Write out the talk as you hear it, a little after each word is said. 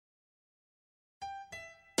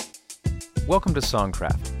Welcome to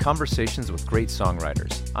Songcraft, conversations with great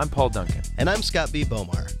songwriters. I'm Paul Duncan. And I'm Scott B.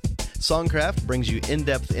 Bomar. Songcraft brings you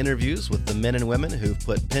in-depth interviews with the men and women who've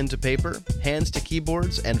put pen to paper, hands to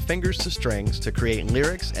keyboards, and fingers to strings to create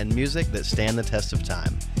lyrics and music that stand the test of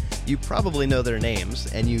time. You probably know their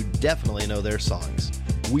names, and you definitely know their songs.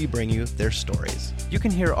 We bring you their stories. You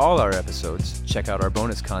can hear all our episodes, check out our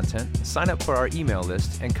bonus content, sign up for our email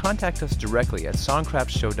list, and contact us directly at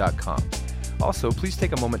songcraftshow.com. Also, please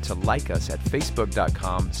take a moment to like us at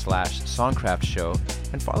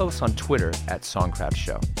facebook.com/songcraftshow and follow us on Twitter at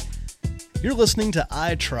songcraftshow. You're listening to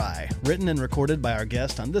I Try, written and recorded by our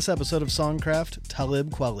guest on this episode of Songcraft,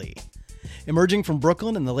 Talib Kweli. Emerging from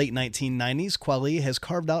Brooklyn in the late 1990s, Kweli has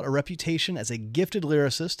carved out a reputation as a gifted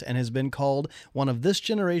lyricist and has been called one of this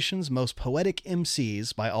generation's most poetic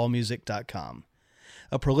MCs by AllMusic.com.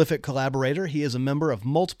 A prolific collaborator, he is a member of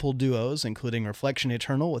multiple duos, including Reflection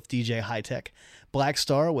Eternal with DJ Hi-Tech, Black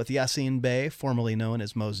Star with Yassine Bey, formerly known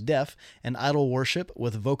as Mos Def, and Idol Worship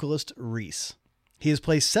with vocalist Reese. He has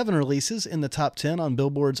placed 7 releases in the top 10 on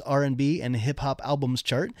Billboard's R&B and hip-hop albums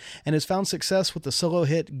chart, and has found success with the solo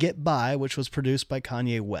hit Get By, which was produced by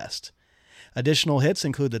Kanye West. Additional hits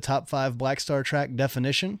include the top 5 Black Star track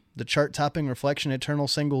Definition, the chart-topping Reflection Eternal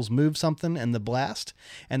singles Move Something and The Blast,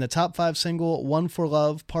 and the top 5 single One for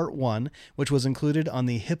Love Part 1, which was included on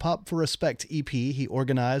the Hip Hop for Respect EP he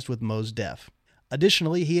organized with Mos Def.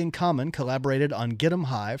 Additionally, he and Common collaborated on Get 'Em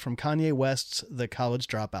High from Kanye West's The College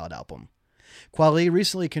Dropout album. Kweli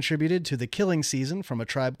recently contributed to The Killing Season from A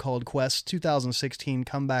Tribe Called Quest's 2016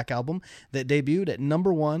 comeback album that debuted at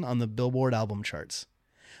number 1 on the Billboard album charts.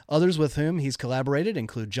 Others with whom he's collaborated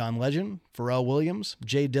include John Legend, Pharrell Williams,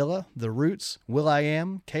 Jay Dilla, The Roots,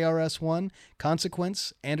 will.i.am, KRS-One,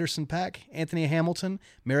 Consequence, Anderson .Paak, Anthony Hamilton,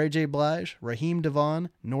 Mary J. Blige, Raheem DeVaughn,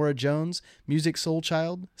 Norah Jones, Musiq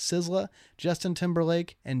Soulchild, SZA, Justin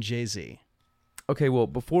Timberlake, and Jay-Z. Okay, well,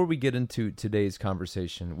 before we get into today's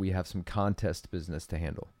conversation, we have some contest business to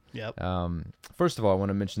handle. Yep. First of all, I want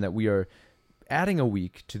to mention that we are adding a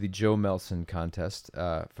week to the Joe Melson contest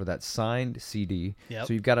for that signed CD. Yep.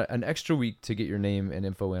 So you've got an extra week to get your name and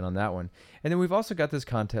info in on that one. And then we've also got this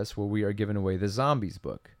contest where we are giving away the Zombies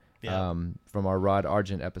book from our Rod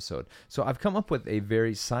Argent episode. So I've come up with a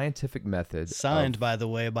very scientific method. Signed, by the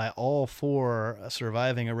way, by all 4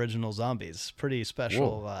 surviving original zombies. Pretty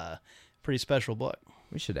special book.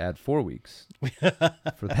 We should add 4 weeks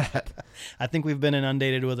for that. I think we've been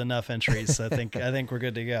inundated with enough entries. So I think we're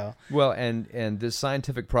good to go. Well, and this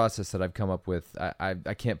scientific process that I've come up with,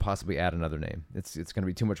 I can't possibly add another name. It's going to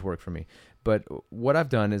be too much work for me. But what I've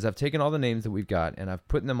done is I've taken all the names that we've got and I've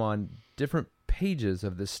put them on different pages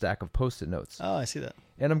of this stack of Post-it notes. Oh, I see that.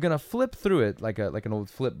 And I'm going to flip through it like an old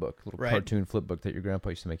flip book, little Right. cartoon flip book that your grandpa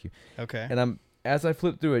used to make you. Okay. And as I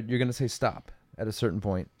flip through it, you're going to say stop at a certain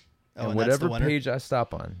point. Oh, and and that's the whatever winner? page I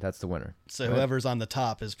stop on, that's the winner. So Right? whoever's on the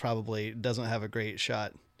top doesn't have a great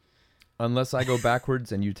shot. Unless I go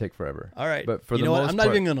backwards and you take forever. All right. But for you the know what? most I'm not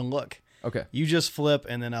part, even going to look. Okay. You just flip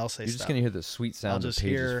and then I'll say You're just stop. going to hear the sweet sound of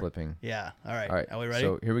pages flipping. Yeah. All right. All right. Are we ready?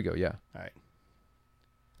 So here we go. Yeah. All right.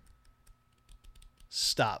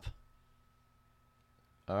 Stop.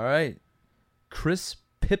 All right. Chris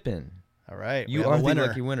Pippen. All right. You we have are a the winner.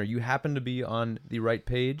 lucky winner. You happen to be on the right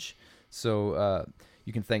page. So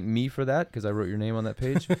you can thank me for that because I wrote your name on that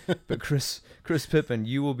page. But Chris Pippen,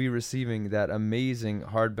 you will be receiving that amazing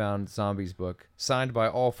hardbound Zombies book signed by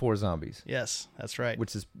all 4 zombies. Yes, that's right.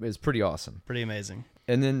 Which is pretty awesome. Pretty amazing.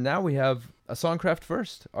 And then now we have a Songcraft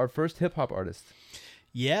first, our first hip-hop artist.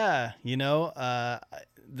 Yeah,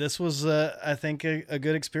 this was, I think, a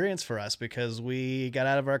good experience for us because we got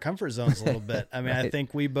out of our comfort zones a little bit. I mean, Right. I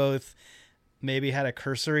think we both maybe had a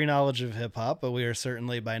cursory knowledge of hip-hop, but we are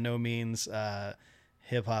certainly by no means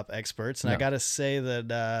hip-hop experts. And I No. got to say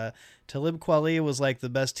that Talib Kweli was like the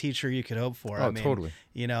best teacher you could hope for. Oh, I mean, totally.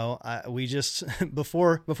 We just,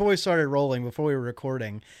 before we started rolling, before we were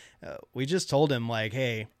recording, we just told him like,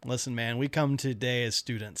 hey, listen, man, we come today as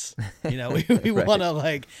students. We Right.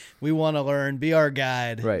 we want to learn, be our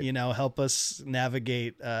guide, Right. Help us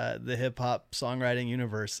navigate the hip hop songwriting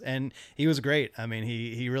universe. And he was great. I mean,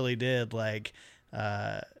 he really did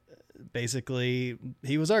basically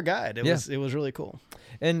he was our guide. It was really cool.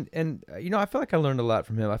 And I felt like I learned a lot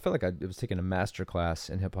from him. I felt like I was taking a master class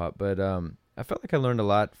in hip hop, but I felt like I learned a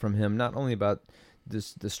lot from him, not only about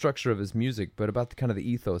the structure of his music, but about the kind of the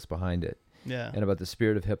ethos behind it. Yeah. And about the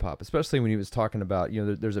spirit of hip hop, especially when he was talking about,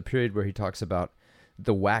 there's a period where he talks about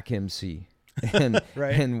the whack MC. And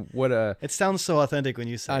Right. and what It sounds so authentic when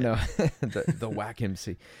you say I know it. the whack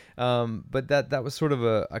MC, but that was sort of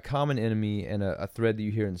a common enemy and a thread that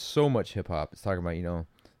you hear in so much hip hop. It's talking about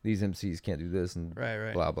these MCs can't do this and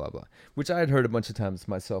Right. blah, blah, blah, which I had heard a bunch of times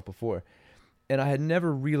myself before. And I had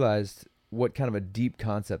never realized what kind of a deep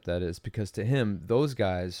concept that is, because to him, those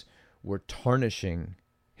guys were tarnishing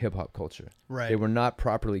hip hop culture. Right. They were not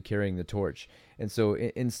properly carrying the torch. And so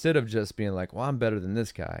instead of just being like, well, I'm better than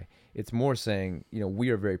this guy, it's more saying, we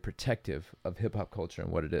are very protective of hip hop culture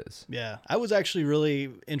and what it is. Yeah. I was actually really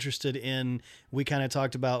interested in, we kind of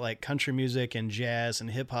talked about like country music and jazz and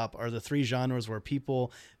hip hop are the three genres where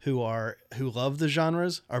people who love the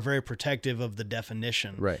genres are very protective of the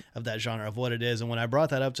definition of that genre, of what it is. And when I brought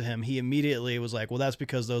that up to him, he immediately was like, well, that's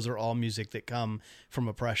because those are all music that come from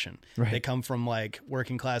oppression. Right. They come from like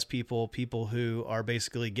working class people who are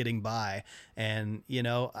basically getting by. And,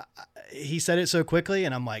 he said it so quickly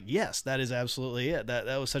and I'm like, yes, that is absolutely it. That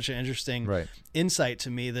was such an interesting insight to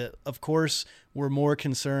me that, of course, we're more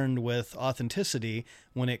concerned with authenticity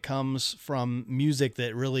when it comes from music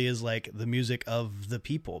that really is like the music of the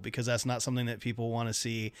people, because that's not something that people want to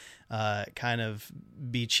see kind of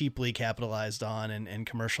be cheaply capitalized on and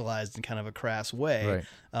commercialized in kind of a crass way,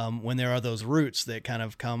 when there are those roots that kind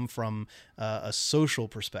of come from a social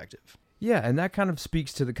perspective. Yeah, and that kind of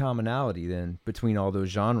speaks to the commonality then between all those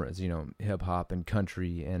genres, hip hop and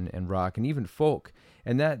country and rock and even folk.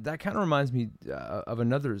 And that kind of reminds me of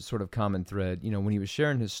another sort of common thread. When he was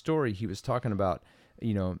sharing his story, he was talking about,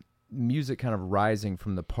 music kind of rising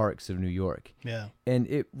from the parks of New York. Yeah. And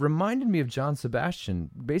it reminded me of John Sebastian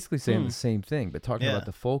basically saying the same thing, but talking about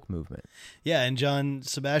the folk movement. Yeah, and John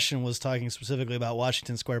Sebastian was talking specifically about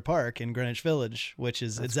Washington Square Park in Greenwich Village, which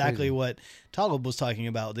is exactly crazy. What Talib was talking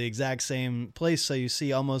about, the exact same place. So you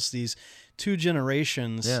see almost these two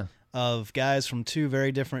generations of guys from two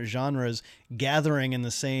very different genres gathering in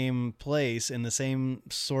the same place, in the same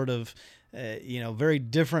sort of very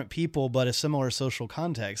different people, but a similar social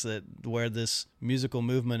context where this musical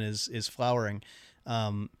movement is flowering.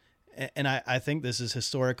 And I think this is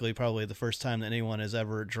historically probably the first time that anyone has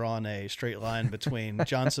ever drawn a straight line between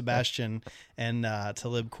John Sebastian and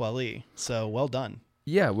Talib Kweli. So well done.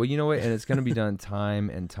 Yeah, well, you know what? And it's going to be done time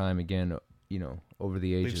and time again, over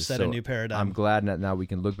the ages. We've set a new paradigm. I'm glad that now we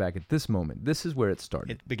can look back at this moment. This is where it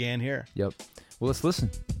started. It began here. Yep. Well, let's listen.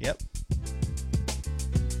 Yep.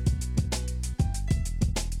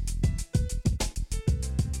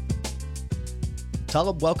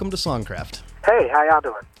 Talib, welcome to Songcraft. Hey, how y'all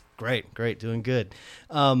doing? Great, doing good.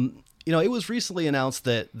 It was recently announced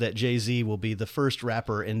that Jay-Z will be the first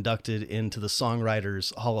rapper inducted into the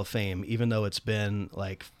Songwriters Hall of Fame, even though it's been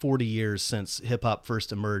like 40 years since hip-hop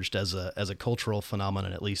first emerged as a cultural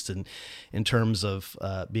phenomenon, at least in terms of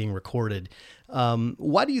being recorded.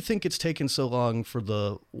 Why do you think it's taken so long for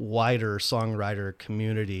the wider songwriter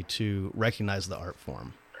community to recognize the art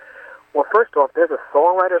form? Well, first off, there's a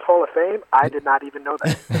Songwriters Hall of Fame. I did not even know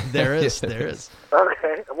that. There is.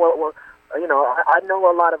 Okay. Well, I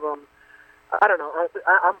know a lot of them. I don't know.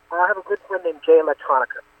 I have a good friend named Jay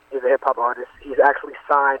Electronica. He's a hip hop artist. He's actually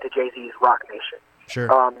signed to Jay-Z's Rock Nation. Sure.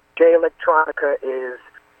 Jay Electronica is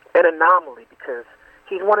an anomaly because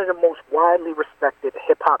he's one of the most widely respected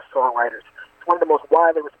hip hop songwriters. He's one of the most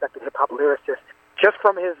widely respected hip hop lyricists. Just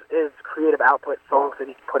from his creative output, songs that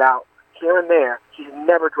he's put out here and there, he's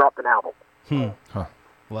never dropped an album. Huh.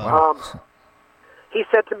 Wow. He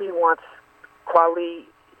said to me once, Kweli,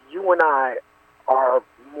 you and I are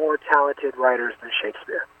more talented writers than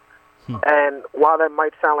Shakespeare. And while that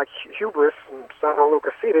might sound like hubris and sound a little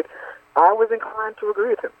conceited, I was inclined to agree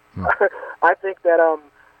with him. I think that,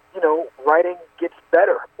 writing gets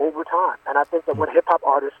better over time. And I think that when hip-hop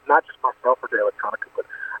artists, not just myself or Jay Electronica, but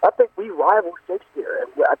I think we rival Shakespeare.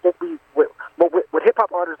 And I think what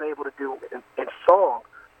hip-hop artists are able to do in song,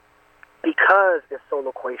 because it's so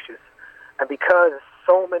loquacious and because it's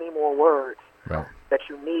so many more words that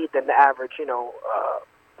you need than the average,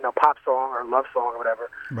 pop song or love song or whatever,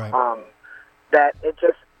 that it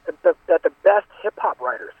just that the best hip-hop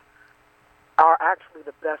writers are actually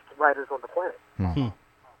the best writers on the planet.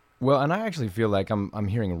 Well, and I actually feel like I'm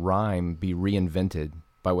hearing rhyme be reinvented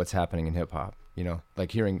by what's happening in hip-hop.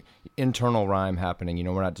 Like hearing internal rhyme happening.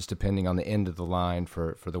 We're not just depending on the end of the line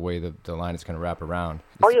for the way the line is going to wrap around.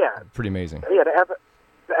 It's pretty amazing. Yeah,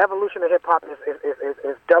 the evolution of hip-hop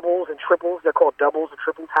is doubles and triples. They're called doubles and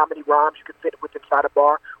triples. How many rhymes you can fit within inside a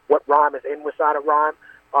bar, what rhyme is inside a rhyme.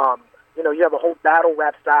 You have a whole battle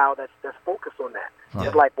rap style that's focused on that.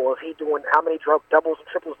 It's like, well, is he doing, how many doubles and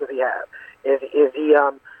triples does he have? Is he,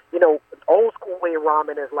 old school way of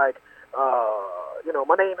rhyming is like,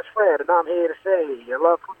 my name is Fred, and I'm here to say I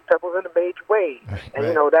love fruit pebbles in a major way. And,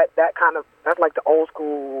 that kind of, that's like the old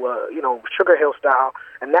school, Sugar Hill style.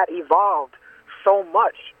 And that evolved so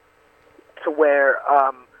much to where,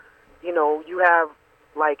 you have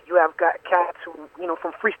Like, you have got cats who,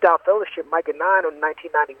 from Freestyle Fellowship, Micah 9 on the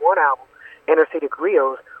 1991 album, Interstate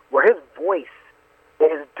Griots, where his voice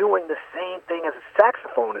is doing the same thing as a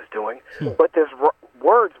saxophone is doing, but there's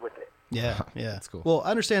words with it. Yeah, yeah. That's cool. Well, I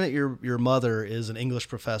understand that your mother is an English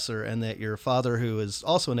professor, and that your father, who is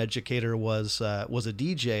also an educator, was a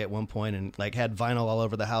DJ at one point, and like had vinyl all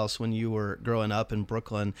over the house when you were growing up in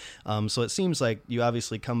Brooklyn. So it seems like you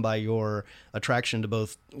obviously come by your attraction to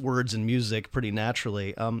both words and music pretty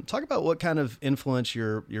naturally. Talk about what kind of influence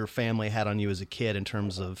your family had on you as a kid in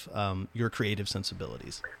terms of your creative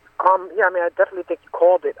sensibilities. Yeah, I mean, I definitely think you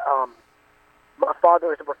called it. My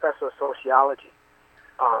father is a professor of sociology,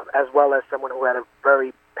 as well as someone who had a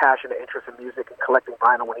very passionate interest in music and collecting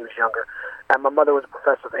vinyl when he was younger. And my mother was a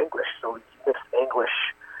professor of English, so he mixed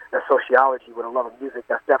English and sociology with a love of music.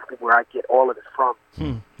 That's definitely where I get all of this from.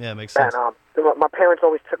 Yeah, it makes sense. And my parents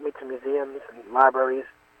always took me to museums and libraries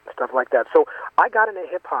and stuff like that. So I got into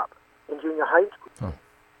hip-hop in junior high school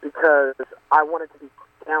because I wanted to be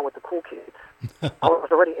down with the cool kids. I was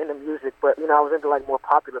already into music, but, I was into, like, more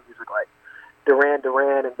popular music, like Duran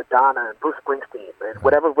Duran and Madonna and Bruce Springsteen and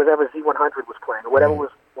whatever Z100 was playing, or whatever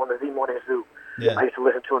was on the Z Morning Zoo. Yeah. I used to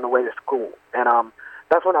listen to on the way to school. And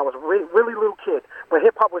that's when I was a really, really little kid. But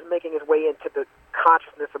hip-hop was making its way into the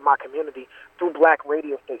consciousness of my community through black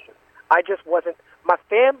radio stations. I just wasn't – my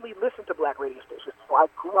family listened to black radio stations, so I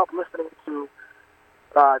grew up listening to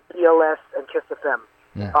DLS and Kiss FM.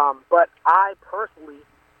 Yeah. But I personally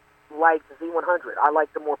liked Z100. I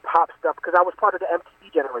liked the more pop stuff because I was part of the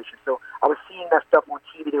MTV generation, so I was seeing that stuff on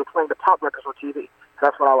TV. They were playing the pop records on TV. So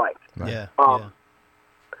that's what I liked. Right. Yeah.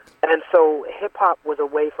 And so hip-hop was a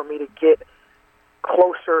way for me to get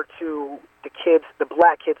closer to the kids, the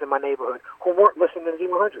black kids in my neighborhood who weren't listening to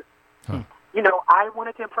Z100. I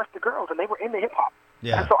wanted to impress the girls, and they were into hip-hop.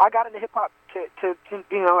 Yeah. And so I got into hip-hop to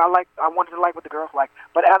I wanted to like what the girls liked.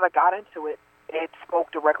 But as I got into it, it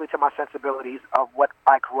spoke directly to my sensibilities of what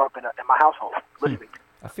I grew up in my household listening to.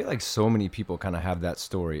 I feel like so many people kind of have that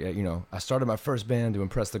story. I started my first band to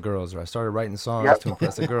impress the girls, or I started writing songs to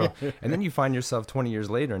impress a girl. And then you find yourself 20 years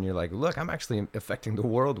later and you're like, look, I'm actually affecting the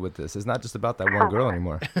world with this. It's not just about that one girl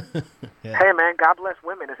anymore. Yeah. Hey, man, God bless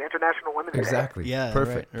women. It's International Women's Day. Exactly. Yeah,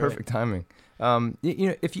 Perfect. right. Perfect timing.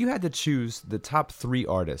 If you had to choose the top 3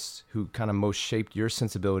 artists who kind of most shaped your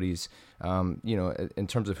sensibilities, in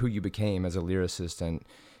terms of who you became as a lyricist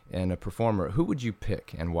and a performer, who would you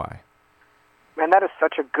pick and why? Man, that is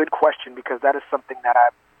such a good question because that is something that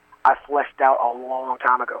I fleshed out a long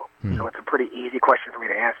time ago. So it's a pretty easy question for me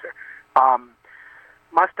to answer.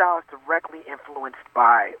 My style is directly influenced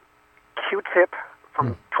by Q-Tip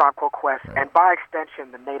from Tribe Called Quest, and by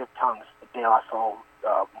extension, the Native Tongues, De La Soul,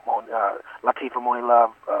 Latifah, Monie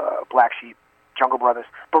Love, Black Sheep, Jungle Brothers.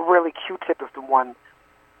 But really, Q-Tip is the one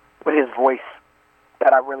with his voice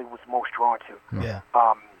that I really was most drawn to. Yeah.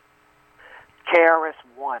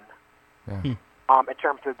 KRS-One. Yeah. In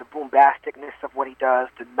terms of the boombasticness of what he does,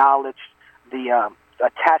 the knowledge, the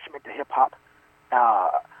attachment to hip-hop,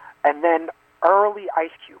 and then early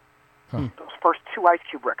Ice Cube. Those first 2 Ice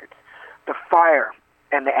Cube records, the fire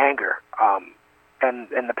and the anger, and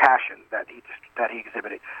the passion that he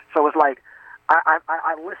exhibited. So it's like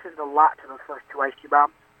I listened a lot to those first 2 Ice Cube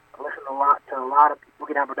albums. I listened a lot to a lot of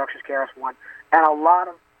Boogie Down Productions, KRS-One, and a lot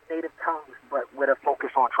of Native Tongues, but with a focus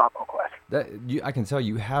on Tribe Called Quest. I can tell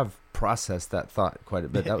you have processed that thought quite a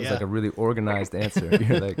bit. That was Yeah. like a really organized answer.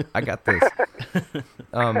 You're like, I got this.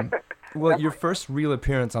 Well, your first real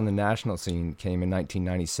appearance on the national scene came in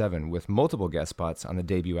 1997 with multiple guest spots on the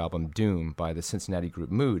debut album Doom by the Cincinnati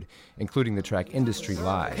group Mood, including the track Industry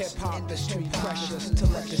Lies. Hip-hop is too precious to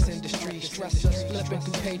let this industry stress us. Flipping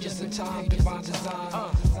through pages of time, divine design.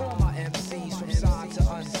 All my MCs from signed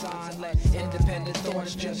to unsigned. Let independent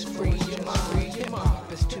thoughts just free your mind.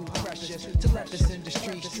 Hip-hop is too precious to let this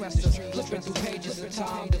industry stress us. Flipping through pages of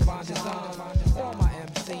time, divine design. All my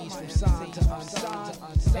MCs from signed to unsigned.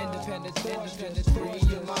 Independent thoughts just free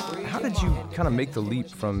your mind. How did you kind of make the leap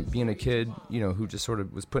from being a kid, who just sort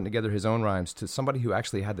of was putting together his own rhymes to somebody who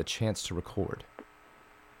actually had the chance to record?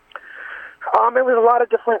 It was a lot of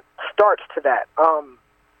different starts to that.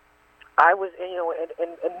 I was,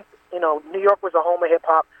 New York was a home of hip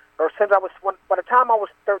hop. Or since by the time I was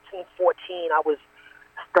 13, 14, I was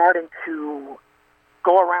starting to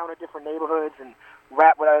go around to different neighborhoods and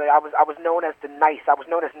rap. I was known as the nice. I was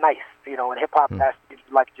known as nice. In hip hop, that's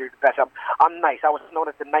like you're the best. I'm nice. I was known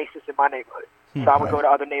as the nicest in my neighborhood. So I would go to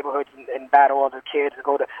other neighborhoods and battle other kids and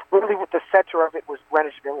go to. Really, what the center of it was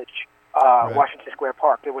Greenwich Village, Washington Square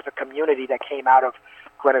Park. There was a community that came out of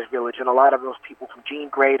Greenwich Village, and a lot of those people, from Gene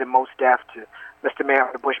Gray to Mos Def to Mr. Man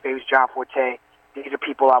from the Bush Babies, John Forte, These are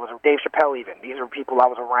people Dave Chappelle even. These are people I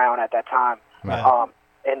was around at that time. Right.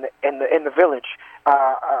 In the village,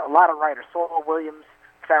 a lot of writers, Saul Williams,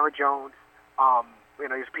 Sarah Jones,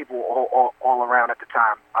 these people all around at the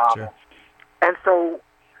time. Sure. And so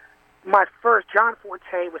my first, John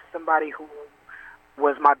Forte was somebody who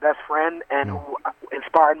was my best friend and who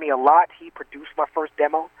inspired me a lot. He produced my first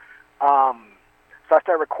demo. So I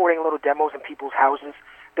started recording little demos in people's houses.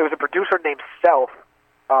 There was a producer named Self,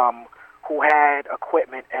 who had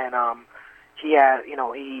equipment, and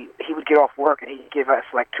he would get off work and he'd give us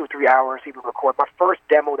like 2-3 hours. He would record. My first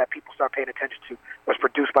demo that people started paying attention to was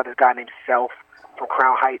produced by this guy named Self from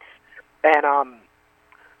Crown Heights. And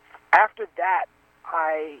after that,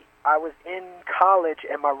 I was in college,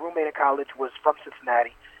 and my roommate in college was from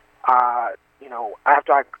Cincinnati.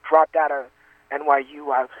 After I dropped out of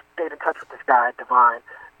NYU, I stayed in touch with this guy, Divine,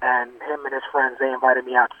 and him and his friends, they invited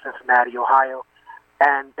me out to Cincinnati, Ohio.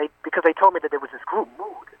 And because they told me that there was this group,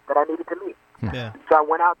 Mood, that I needed to meet. Yeah. So I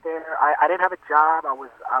went out there. I didn't have a job. I was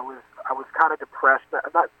kind of depressed. I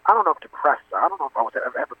don't know if depressed. I don't know if I was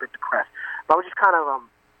ever been depressed. But I was just kind of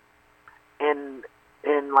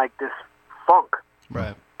in like this funk.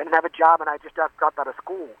 Right. I didn't have a job, and I just dropped out of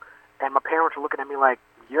school. And my parents were looking at me like,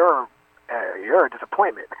 you're a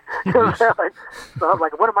disappointment. You know what I'm saying? So I was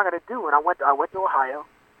like, what am I going to do? And I went to Ohio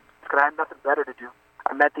because I had nothing better to do.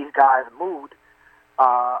 I met these guys, Mood.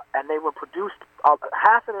 And they were produced.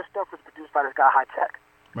 Half of their stuff was produced by this guy, High Tech.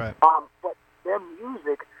 Right. But their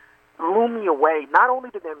music blew me away. Not only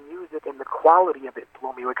did their music and the quality of it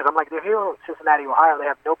blow me away, because I'm like, they're here in Cincinnati, Ohio. They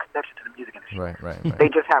have no connection to the music industry. Right. They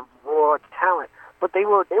just have raw talent. But they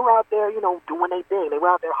were out there, doing their thing. They were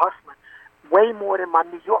out there hustling way more than my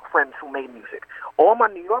New York friends who made music. All my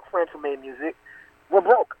New York friends who made music were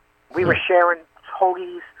broke. We were sharing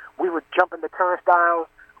hoagies. We were jumping the turnstiles.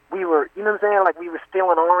 We were, you know what I'm saying? Like we were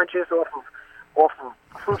stealing oranges off of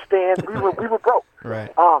fruit stands. We were broke.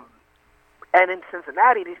 Right. And in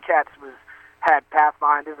Cincinnati, these cats had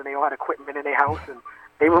Pathfinders, and they all had equipment in their house, and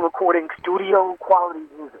they were recording studio quality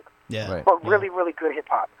music. Yeah. Right. But really, really good hip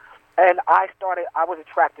hop. And I was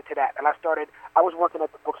attracted to that, and I was working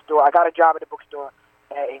at the bookstore. I got a job at the bookstore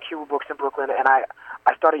in Cuba Books in Brooklyn, and I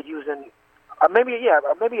started using maybe a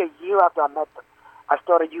year after I met them, I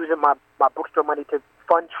started using my bookstore money to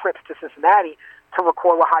fund trips to Cincinnati to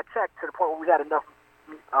record with High Tech, to the point where we had enough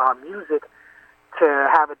music to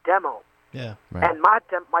have a demo. Yeah. Right. And my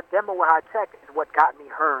demo with High Tech is what got me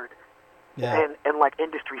heard in like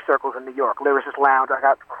industry circles in New York. Lyricist Lounge, I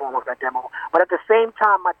got to perform with that demo. But at the same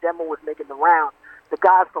time my demo was making the rounds, the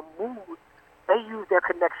guys from Mood, they used their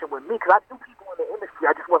connection with me, because I knew people in the industry.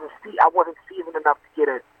 I just wasn't seasoned enough to get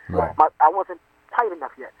it. Right. I wasn't tight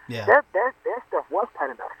enough yet. Yeah. Their stuff was tight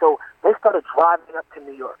enough. So they started driving up to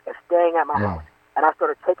New York and staying at my house. And I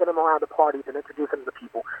started taking them around the parties and introducing them to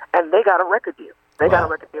people. And they got a record deal. They got a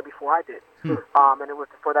record deal before I did. And it was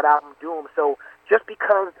for that album, Doom. So just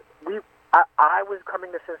because I was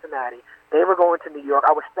coming to Cincinnati, they were going to New York,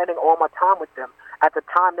 I was spending all my time with them. At the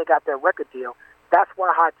time they got their record deal, that's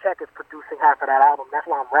why High Tech is producing half of that album. That's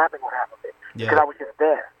why I'm rapping on half of it. Because I was just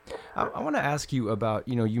there. I want to ask you about,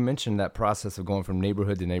 you mentioned that process of going from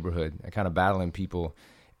neighborhood to neighborhood and kind of battling people.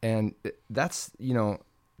 And that's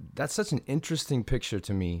such an interesting picture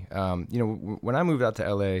to me. When I moved out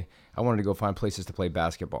to LA, I wanted to go find places to play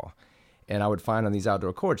basketball. And I would find on these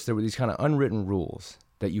outdoor courts, there were these kind of unwritten rules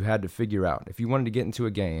that you had to figure out. If you wanted to get into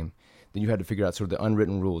a game, then you had to figure out sort of the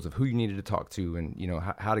unwritten rules of who you needed to talk to and,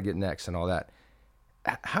 how to get next and all that.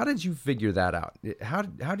 How did you figure that out? How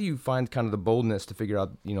do you find kind of the boldness to figure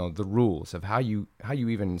out, the rules of how you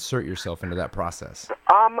even insert yourself into that process?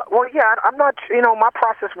 Well, yeah, I'm not, my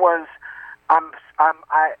process was,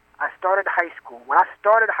 I started high school. When I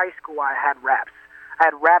started high school, I had raps. I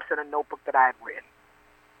had raps in a notebook that I had written.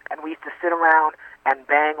 And we used to sit around and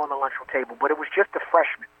bang on the lunchroom table, but it was just the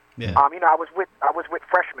freshmen. Yeah. I was with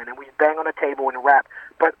freshmen, and we'd bang on the table and rap.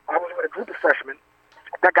 But I was with a group of freshmen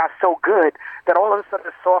that got so good that all of a sudden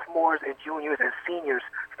the sophomores and juniors and seniors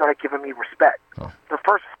started giving me respect. Oh. The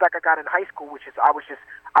first respect I got in high school, which is I was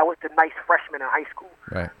the nice freshman in high school.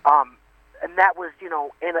 Right. And that was,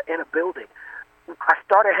 in a building. I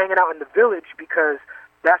started hanging out in the village because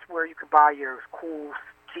that's where you could buy your cool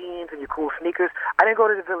jeans and your cool sneakers. I didn't go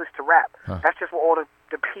to the village to rap. That's just where all the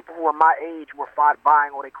people who were my age were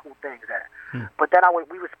buying all their cool things at. But then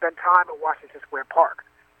we would spend time at Washington Square Park.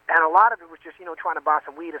 And a lot of it was just, trying to buy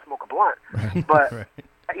some weed and smoke a blunt. But,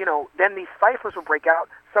 then these ciphers would break out.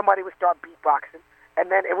 Somebody would start beatboxing. And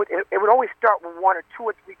then it would always start with one or two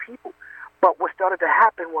or three people. But what started to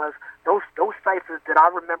happen was those ciphers that I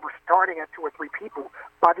remember starting at 2 or 3 people,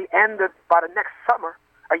 by the next summer,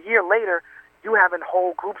 a year later, you having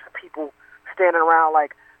whole groups of people standing around,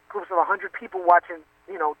 like groups of 100 people watching,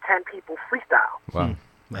 10 people freestyle. Wow.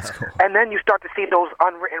 That's cool. And then you start to see those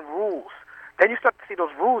unwritten rules. Then you start to see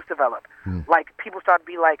those rules develop. Like, people start to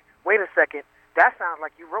be like, wait a second, that sounds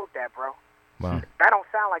like you wrote that, bro. Wow. That don't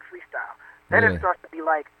sound like freestyle. Then Really? it starts to be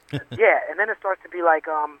like, yeah, and then it starts to be like,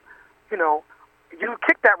 you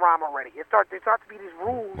kicked that rhyme already. It starts to be these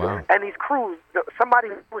rules and these crews. Somebody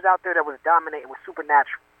was out there that was dominating with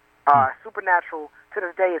Supernatural. Supernatural to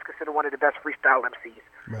this day is considered one of the best freestyle MCs.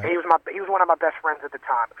 Right. And he was one of my best friends at the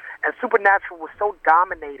time. And Supernatural was so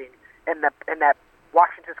dominating in that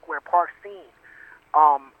Washington Square Park scene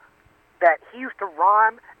that he used to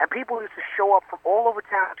rhyme, and people used to show up from all over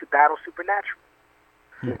town to battle Supernatural.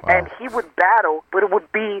 Wow. And he would battle, but it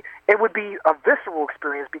would be a visceral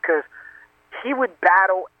experience because he would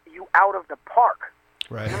battle you out of the park.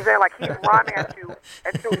 Right. You know what I'm saying? Like, he's rhyming at you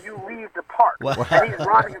until you leave the park. Wow. And he's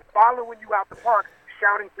rhyming and following you out the park,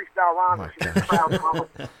 shouting freestyle rhymes. Oh, at you. Crowd following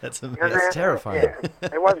you. That's You know amazing. what I'm saying? terrifying. Yeah,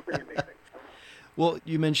 it was pretty amazing. Well,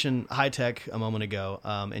 you mentioned High Tech a moment ago,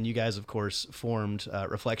 and you guys, of course, formed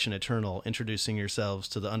Reflection Eternal, introducing yourselves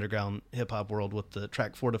to the underground hip-hop world with the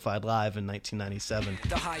track Fortified Live in 1997.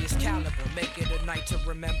 The highest caliber, make it a night to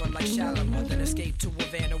remember like Shalimar. Then escape to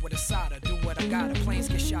Havana with a Sada. Do what I gotta. Planes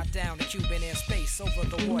get shot down in Cuban airspace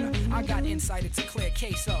over the water. I got insight, it's a clear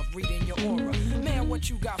case of reading your aura. Man, what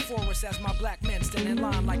you got for us as my black men stand in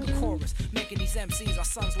line like a chorus. Making these MCs our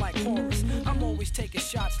sons like Horus. I'm always taking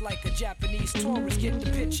shots like a Japanese tourist. Get the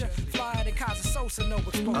picture, fly to Casa Sosa, no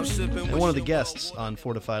exposure. And one of the guests on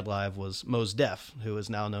Fortified Live was Mos Def, who is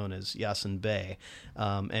now known as Yasin Bey.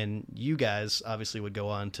 And you guys obviously would go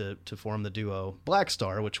on to form the duo Black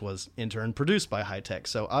Star, which was in turn produced by High Tech.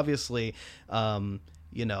 So obviously, the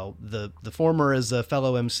former is a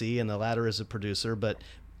fellow MC and the latter is a producer, but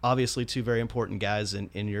obviously two very important guys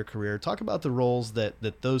in your career. Talk about the roles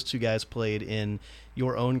that those two guys played in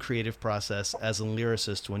your own creative process as a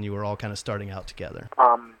lyricist when you were all kind of starting out together.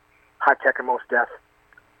 High Tech and Mos Def.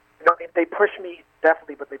 They push me,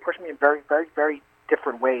 definitely, but they push me in very, very, very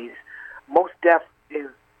different ways. Mos Def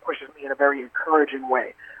pushes me in a very encouraging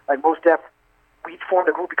way. Like, Mos Def, we formed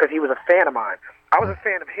a group because he was a fan of mine. I was a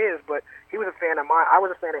fan of his, but he was a fan of mine. I was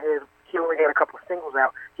a fan of his. He already had a couple of singles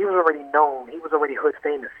out. He was already known. He was already hood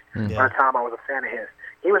famous by the time I was a fan of his.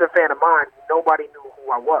 He was a fan of mine. Nobody knew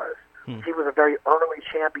who I was. He was a very early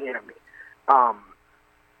champion of me.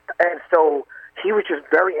 And so he was just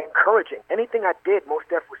very encouraging. Anything I did, Mos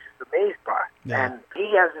Def was just amazed by. Yeah. And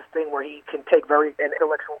he has this thing where he can take very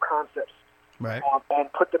intellectual concepts Right.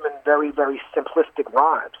 and put them in very, very simplistic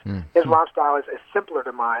rhymes. His rhyme style is simpler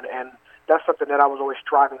than mine, and that's something that I was always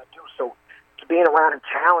striving to do. So to being around him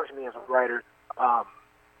challenged me as a writer.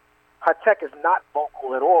 High Tech is not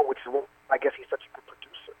vocal at all, which is why I guess he's such a good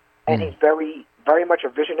producer. And he's very, very much a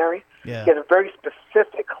visionary. Yeah. He has a very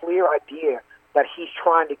specific, clear idea that he's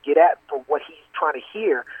trying to get at for what he's trying to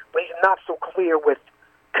hear, but he's not so clear with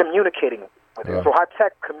communicating with it. So High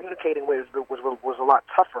Tech communicating with it was a lot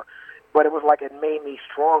tougher, but it was like it made me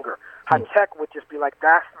stronger. High Tech would just be like,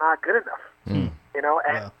 that's not good enough, you know?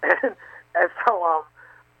 And, and so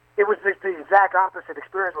it was just the exact opposite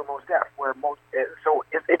experience with Mos Def, where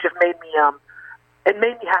it just made me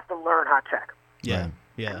have to learn High Tech. Yeah.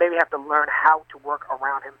 Yeah. And maybe have to learn how to work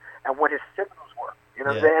around him and what his signals were. You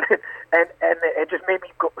know what I'm saying? And it just made me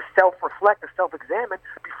self-reflect and self-examine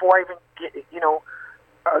before I even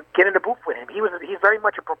get in the booth with him. He's very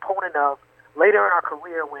much a proponent of, later in our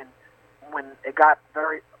career when it got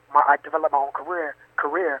I developed my own career,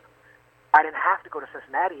 I didn't have to go to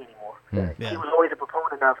Cincinnati anymore. He was always a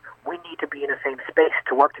proponent of, we need to be in the same space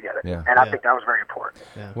to work together. Yeah. And I think that was very important.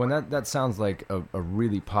 Yeah. Well, that sounds like a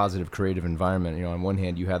really positive creative environment. You know, on one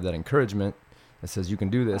hand, you have that encouragement that says you can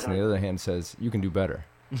do this, and the other hand says you can do better,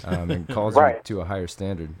 and calls you to a higher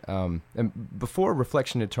standard. And before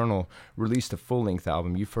Reflection Eternal released a full-length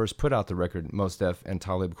album, you first put out the record Mos Def and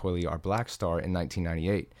Talib Kweli Are Black Star in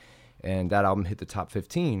 1998. And that album hit the top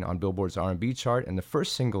 15 on Billboard's R&B chart, and the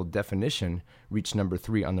first single, Definition, reached number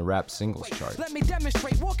 3 on the rap singles chart. Let me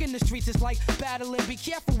demonstrate. Walking the streets is like battling. Be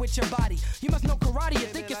careful with your body. You must know karate. You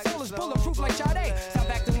think your soul is bulletproof like Sade. Stop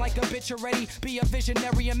acting like a bitch already. Be a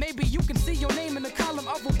visionary, and maybe you can see your name in the column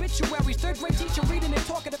of obituaries. Third grade teacher reading and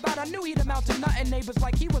talking about. I knew he'd amount to nothing. Neighbors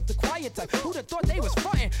like he was the quiet type. Who'd have thought they was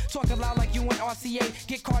frontin'? Talking loud like you and RCA.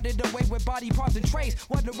 Get carted away with body parts and trays.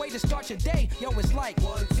 What a way to start your day. Yo, it's like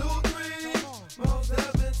 1, 2, 3. Mos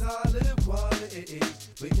Def and Talib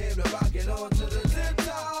Kweli. We came to rock it on to the tip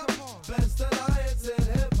top. Best alliance in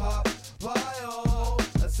hip hop. Why oh?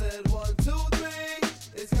 I said 1, 2, 3.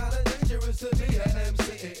 It's kinda dangerous to be an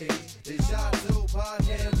MC. They shot Tupac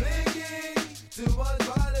and Biggie.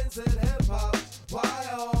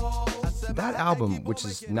 that album, which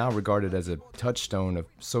is now regarded as a touchstone of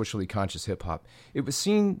socially conscious hip-hop, it was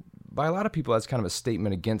seen by a lot of people as kind of a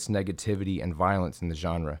statement against negativity and violence in the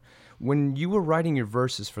genre. When you were writing your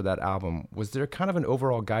verses for that album, was there kind of an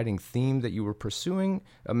overall guiding theme that you were pursuing,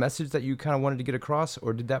 a message that you kind of wanted to get across,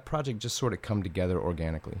 or did that project just sort of come together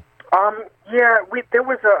organically? Yeah, there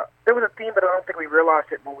was a theme, but I don't think we realized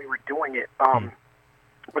it when we were doing it.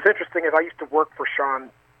 What's interesting is I used to work for Sean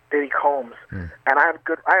Diddy Combs, and I had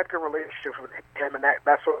good relationships with him and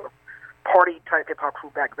that sort of party type hip hop crew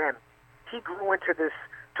back then. He grew into this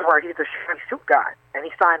to where he's a shiny suit guy, and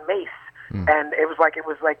he signed Mace, and it was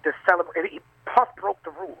like this celebration. Puff broke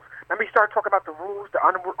the rules. Remember, he started talking about the rules, the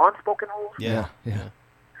unspoken rules. Yeah.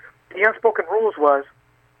 The unspoken rules was,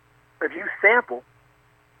 if you sample,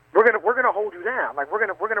 we're gonna hold you down. Like we're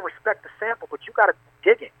gonna respect the sample, but you gotta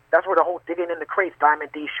dig it. That's where the whole digging in the crates,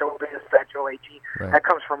 Diamond D, Showbiz, Fat Joe, AG, that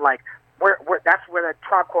comes from. Like that's where that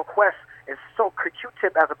Tribe Called Quest is so.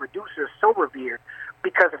 Q-Tip as a producer is so revered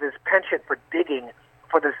because of his penchant for digging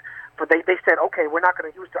for this. They said, okay, we're not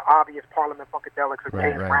going to use the obvious Parliament Funkadelics or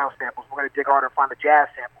James Brown samples. We're going to dig harder and find the jazz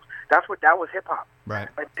samples. That was hip hop. Right.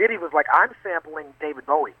 But Diddy was like, I'm sampling David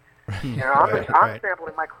Bowie. You know, I'm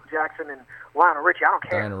sampling Michael Jackson and Lionel Richie. I don't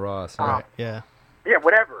care. Diana Ross. Yeah,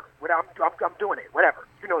 whatever. I'm doing it. Whatever.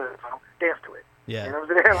 You know this song. Dance to it. Yeah. You know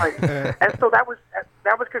what I'm saying? Like, and so that was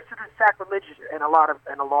considered sacrilegious in a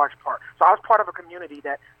large part. So I was part of a community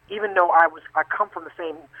that, even though I come from the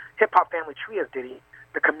same hip hop family tree as Diddy,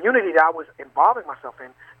 the community that I was involving myself in,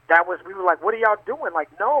 we were like, what are y'all doing? Like,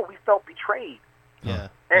 no, we felt betrayed. Yeah.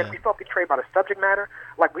 And we felt betrayed by the subject matter.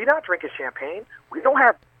 Like, we're not drinking champagne. We don't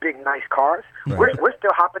have big, nice cars. We're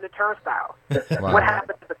still hopping the turnstiles. Wow. What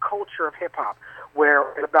happened to the culture of hip-hop,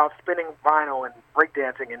 where it's about spinning vinyl and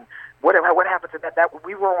breakdancing, and what happened to that? That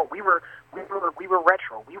we were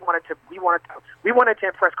retro. We wanted to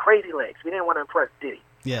impress Crazy Legs. We didn't want to impress Diddy.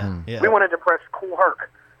 Yeah. We wanted to impress Kool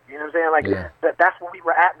Herc. You know what I'm saying? Like that's what we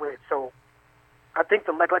were at with. So I think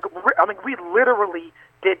we literally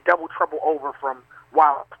did Double Trouble over from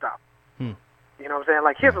Wild Stop. You know what I'm saying?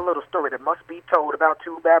 Like, here's a little story that must be told about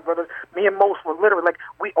two bad brothers. Me and Mos were literally like,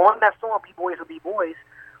 we on that song, B-Boys will be boys.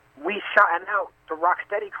 We shouting out the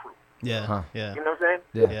Rocksteady crew. Yeah. You know what I'm saying?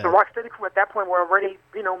 Yeah. The Rocksteady crew at that point were already,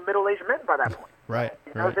 middle-aged men by that point. Right.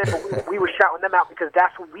 You know what I'm saying? But we were shouting them out because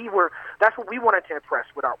that's what we wanted to impress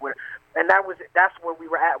with and that's where we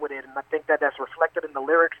were at with it. And I think that's reflected in the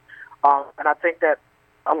lyrics. And I think that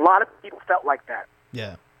a lot of people felt like that.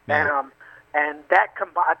 Yeah. And that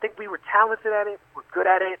combined, I think we were talented at it. We're good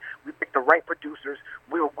at it. We picked the right producers.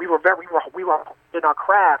 We were in our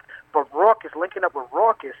craft. But Rawkus, linking up with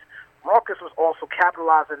Rawkus was also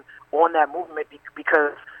capitalizing on that movement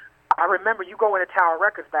because I remember you go into Tower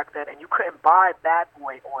Records back then and you couldn't buy Bad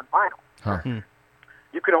Boy on vinyl.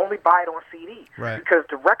 You could only buy it on CD. Right. Because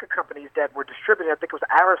the record companies that were distributing, I think it was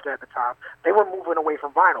Arista at the time, they were moving away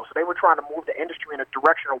from vinyl. So they were trying to move the industry in a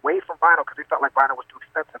direction away from vinyl because they felt like vinyl was too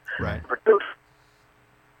expensive to produce.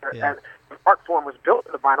 And the art form was built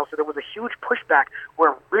in the vinyl, so there was a huge pushback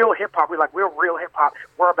where real hip-hop, we're real hip-hop,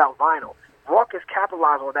 we're about vinyl. Rawkus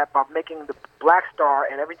capitalized on that by making the Black Star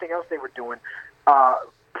and everything else they were doing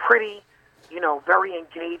pretty, very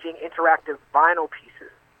engaging, interactive vinyl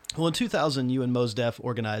pieces. Well, in 2000, you and Mos Def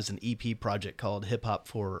organized an EP project called Hip Hop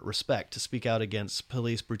for Respect to speak out against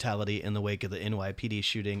police brutality in the wake of the NYPD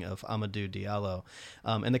shooting of Amadou Diallo.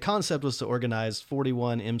 And the concept was to organize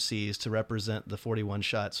 41 MCs to represent the 41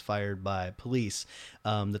 shots fired by police.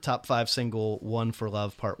 The top 5 single, One for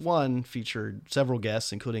Love Part 1, featured several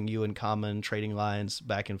guests, including you and Common, trading lines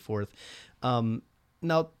back and forth.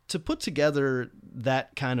 Now, to put together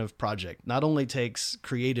that kind of project not only takes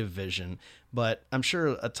creative vision, but I'm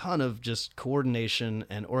sure a ton of just coordination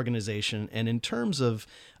and organization. And in terms of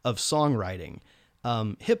songwriting,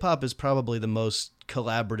 hip hop is probably the most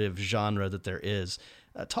collaborative genre that there is.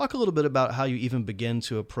 Talk a little bit about how you even begin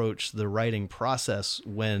to approach the writing process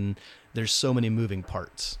when there's so many moving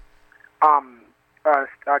parts.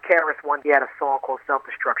 KRS-One, he had a song called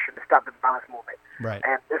Self-Destruction to stop the violence movement. Right.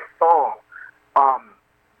 And this song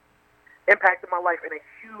impacted my life in a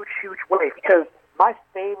huge, huge way because my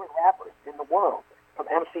favorite rappers in the world, from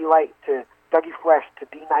MC Lyte to Dougie Fresh to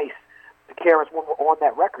D Nice to KRS-One, were on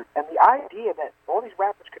that record. And the idea that all these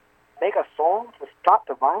rappers could make a song to stop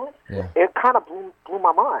the violence, it kind of blew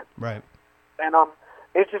my mind. Right. And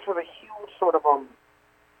it just was a huge sort of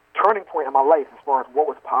turning point in my life as far as what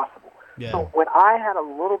was possible. Yeah. So when I had a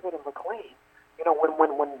little bit of acclaim,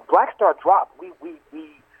 when Black Star dropped, we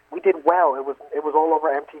did well. It was all over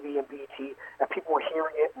MTV and BET, and people were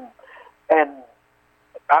hearing it, and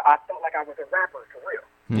I felt like I was a rapper for real.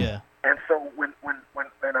 Yeah. And so when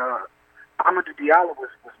Diallo was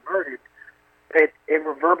murdered, it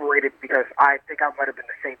reverberated because I think I might have been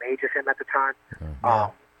the same age as him at the time.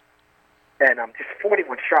 And just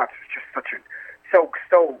 41 shots was just such a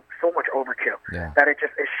so much overkill that it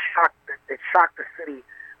shocked the city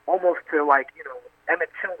almost to like, you know, Emmett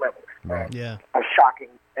Till levels. Right. Yeah. Of shocking.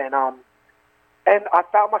 And I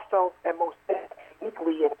found myself and most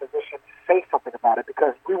equally in a position to say something about it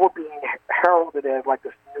because we were being heralded as like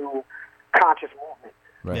this new conscious movement.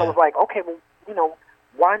 Right. So I was like, okay, well, you know,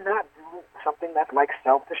 why not do something that's like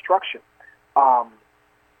self-destruction?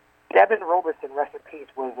 Devin Roberson, rest in peace,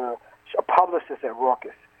 was a publicist at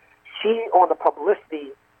Rawkus. She, on the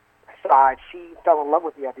publicity side, she fell in love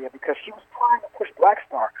with the idea because she was trying to push Black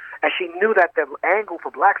Star, and she knew that the angle for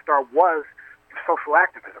Black Star was social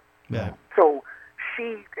activism. Yeah. So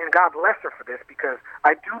she, and God bless her for this, because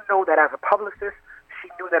I do know that as a publicist, she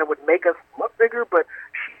knew that it would make us look bigger, but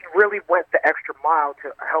she really went the extra mile to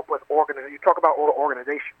help us organize. You talk about all the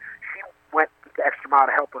organization. She went the extra mile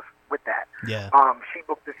to help us with that. Yeah. She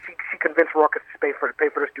booked the, she convinced Rawkus to pay for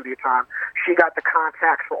the studio time. She got the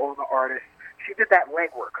contacts for all the artists. She did that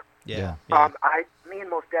legwork. Yeah. Me and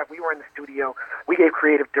Mos Def, we were in the studio. We gave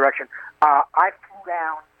creative direction. I flew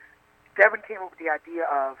down. Devin came up with the idea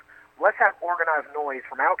of, let's have Organized Noise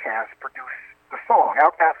from Outkast produce the song.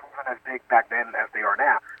 Outkast wasn't as big back then as they are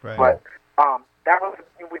now. Right. But that was,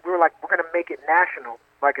 we were like, we're going to make it national,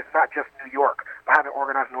 like it's not just New York, by having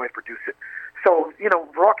Organized Noise produce it. So, you know,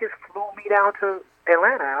 Rawkus flew me down to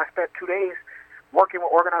Atlanta, and I spent 2 days working with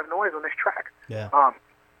Organized Noise on this track. Yeah.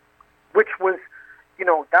 Which was, you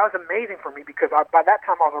know, that was amazing for me because by that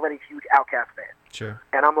time I was already a huge Outkast fan. Sure.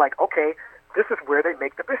 And I'm like, okay, this is where they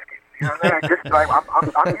make the biscuits. You know what I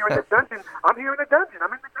mean? I'm here in the dungeon. I'm here in the dungeon.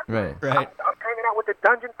 I'm in the dungeon. Right. I'm hanging out with the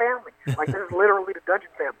Dungeon family. Like, this is literally the Dungeon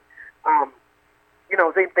family. You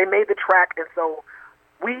know, they made the track, and so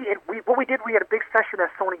what we did, we had a big session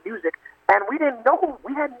at Sony Music, and we had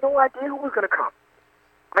no idea who was going to come.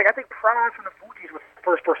 Like, I think Pras from the Fugees was the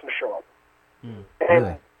first person to show up. And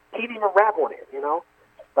Really? he didn't even rap on it, you know?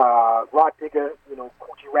 Rod Digger, you know,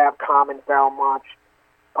 Coochie Rap, Common, Valmont,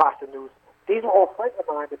 Pasta News. These were all friends of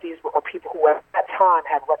mine, but these were people who at that time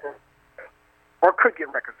had records or could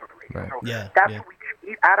get records on the radio. Right. So Yeah, that's yeah. what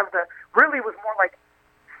we out of the, really it was more like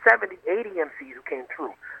 70, 80 MCs who came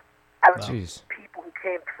through. Out of the Jeez. people who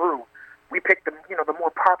came through, we picked the, you know, the more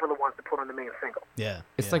popular ones to put on the main single. Yeah.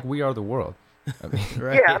 It's like We Are the World. I mean,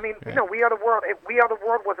 Right. Yeah, I mean, you know, We Are the World. We Are the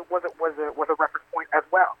World was a reference point as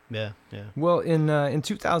well. Yeah. Yeah. well, in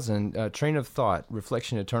 2000, Train of Thought,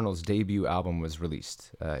 Reflection Eternal's debut album was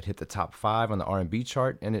released. It hit the top 5 on the R&B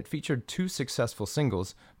chart, and it featured 2 successful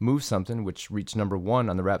singles, Move Something, which reached number 1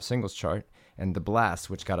 on the rap singles chart, and The Blast,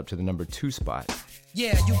 which got up to the number 2 spot.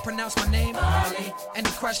 Yeah, you pronounce my name, Ali. Any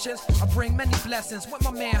questions? I bring many blessings with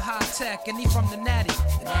my man High Tech, and he from the Natty.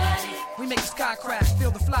 We make the sky crack,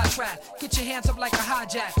 feel the fly trap. Get your hands up like a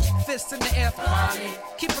hijack, fists in the air for Ali.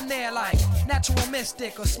 Keep them there like natural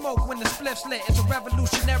mystic or smoke when the spliff's lit. It's a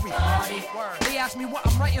revolutionary. They ask me what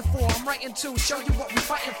I'm writing for. I'm writing to show you what we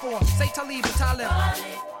fighting for. Say Talib and Talib.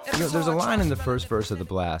 You know, there's a line in the first verse of The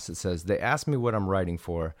Blast that says, "They ask me what I'm writing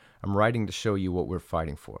for. I'm writing to show you what we're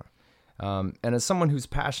fighting for." And as someone who's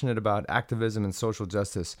passionate about activism and social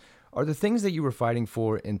justice, are the things that you were fighting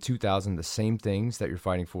for in 2000 the same things that you're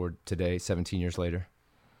fighting for today, 17 years later?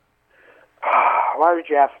 Why would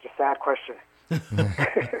you ask such a sad question?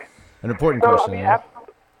 An important No, question. I mean, yeah?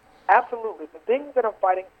 absolutely. The things that I'm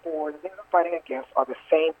fighting for, the things I'm fighting against are the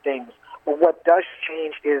same things. But what does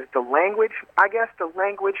change is the language, I guess, the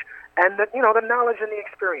language and the, you know, the knowledge and the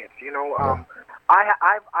experience. You know,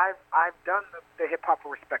 I've done the hip hop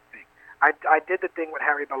for respect thing. I did the thing with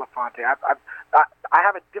Harry Belafonte. I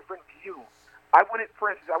have a different view.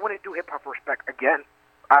 For instance, I wouldn't do hip hop for respect again.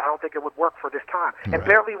 I don't think it would work for this time. It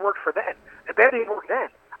barely worked for then. It barely worked then.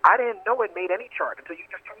 I didn't know it made any chart until you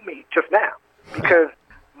just told me just now. Because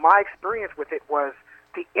my experience with it was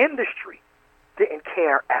the industry didn't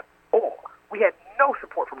care at all. We had no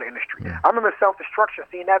support from the industry. I remember Self-Destruction,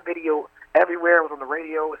 seeing that video everywhere. It was on the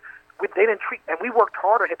radio. They didn't treat, and we worked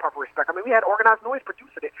hard on Hip Hop for Respect. I mean, we had Organized Noise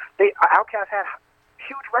producing it. Outkast had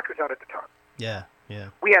huge records out at the time. Yeah. Yeah.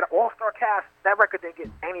 We had All-Star Cast. That record didn't get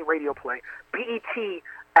any radio play. BET,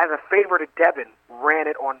 as a favor to Devin, ran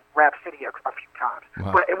it on Rap City a few times.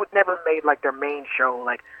 Wow. But it was never made like their main show.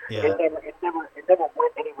 Like Yeah. it never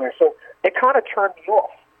went anywhere. So it kind of turned me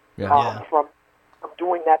off from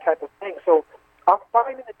doing that type of thing. So I'm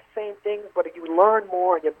finding the same things, but you learn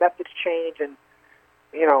more and your methods change, and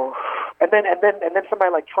you know, and then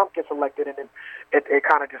somebody like Trump gets elected, and then it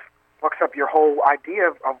kind of just fucks up your whole idea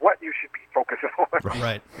of what you should be focusing on.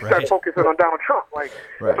 Right. You start focusing on Donald Trump, like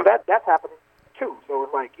so that's happening too. So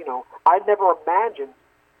it's like, I never imagined,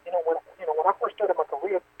 when I first started my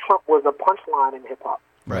career, Trump was a punchline in hip hop.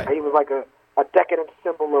 Right. He was like a decadent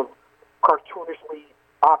symbol of cartoonishly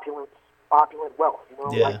opulent wealth.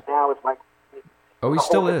 Yeah. Like now it's like. Oh, he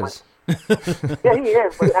still is. Yeah, he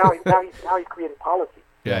is, but now he's creating policy.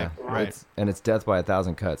 Yeah, right. It's death by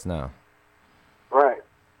 1,000 cuts now. Right.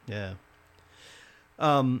 Yeah.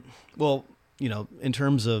 Well, in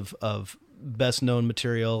terms of best known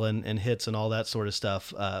material and hits and all that sort of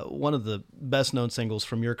stuff, one of the best known singles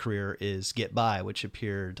from your career is Get By, which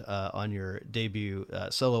appeared on your debut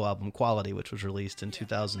solo album Quality, which was released in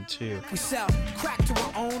 2002. We sell crack to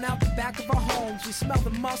our own out the back of our homes. We smell the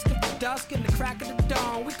musk of the dusk and the crack of the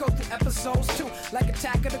dawn. We go through episodes too, like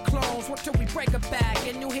Attack of the Clones. What till we break a bag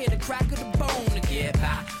and you'll hear the crack of the bone. To get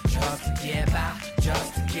by, just to get by,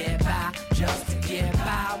 just to get by, just to get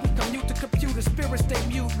by. We commute to computer, spirits stay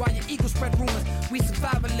mute while your ego spread rumors. We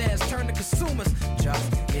survivalists turn to consumers.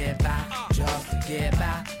 Just to get by, just to get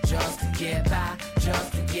by, just to get by,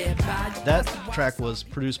 just to get by. That track was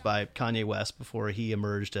produced by Kanye West before he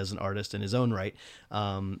emerged as an artist in his own right.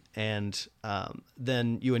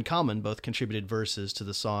 Then you and Common both contributed verses to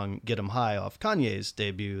the song Get 'Em High off Kanye's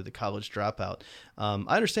debut, The College Dropout.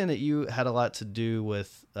 I understand that you had a lot to do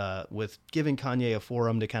with giving Kanye a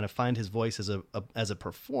forum to kind of find his voice as a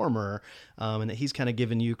performer, and that he's kind of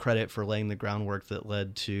given you credit for laying the groundwork that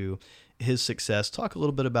led to his success. Talk a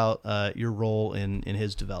little bit about your role in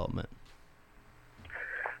his development.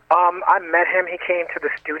 I met him. He came to the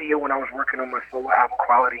studio when I was working on my solo album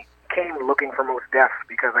Quality. Came looking for Mos Def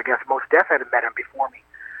because I guess Mos Def had met him before me,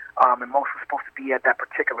 and Mos was supposed to be at that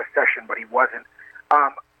particular session, but he wasn't.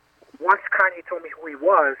 Once Kanye told me who he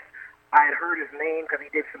was, I had heard his name because he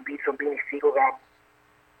did some beats on Beanie Siegel's album.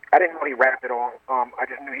 I didn't know he rapped at all. I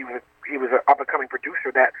just knew he was an up-and-coming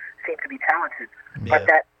producer that seemed to be talented. Yeah. But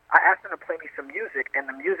that I asked him to play me some music, and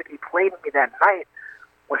the music he played me that night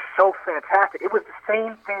was so fantastic. It was the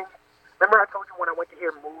same thing. Remember I told you when I went to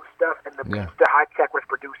hear Move stuff and the beats that High Tech was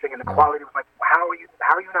producing and the quality was like, how are you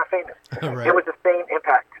not famous? Right. It was the same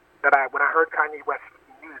impact that when I heard Kanye West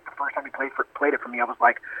music the first time he played it for me, I was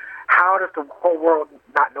like, how does the whole world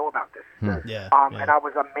not know about this? Yeah. And I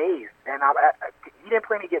was amazed. And he didn't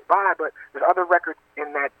play me Get By, but there's other records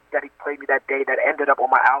in that he played me that day that ended up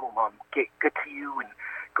on my album, Get Good to You and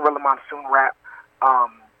Gorilla Monsoon Rap.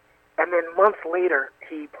 And then months later,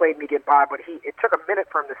 he played me Get By, but it took a minute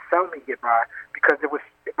for him to sell me Get By because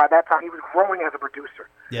by that time he was growing as a producer.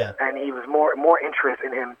 Yeah. And he was more interest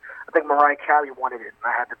in him. I think Mariah Carey wanted it.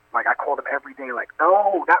 I had to I called him every day, like,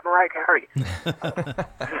 no, not Mariah Carey.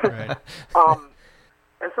 Right.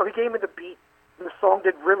 And so he gave me the beat, and the song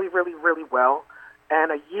did really, really, really well.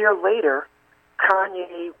 And a year later,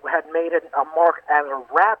 Kanye had made a mark as a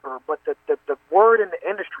rapper, but the word in the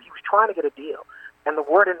industry, he was trying to get a deal. And the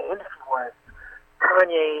word in the industry was,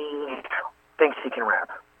 Kanye thinks he can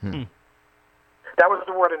rap. That was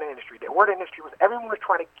the word in the industry. The word in the industry was everyone was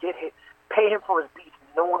trying to pay him for his beats.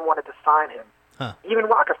 No one wanted to sign him. Huh. Even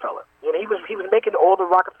Rockefeller. He was making all the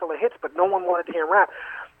Rockefeller hits, but no one wanted to hear him rap.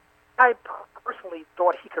 I personally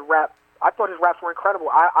thought he could rap. I thought his raps were incredible.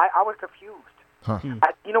 I was confused. Huh.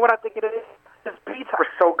 You know what I think it is? His beats were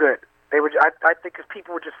so good. They were. I think because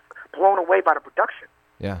people were just blown away by the production.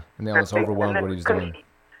 Yeah, and they almost overwhelmed what he was doing.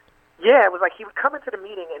 Yeah, it was like he would come into the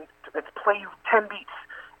meeting and play you 10 beats,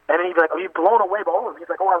 and then he'd be like, "Oh, you're blown away by all of them." He's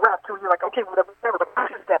like, "Oh, I rap too." And you're like, "Okay, whatever." But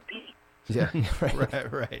what is that beat? Yeah,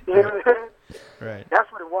 Right. You know what I'm saying? Right.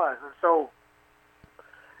 That's what it was. And so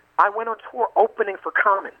I went on tour opening for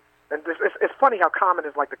Common. And it's funny how Common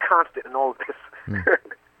is like the constant in all of this.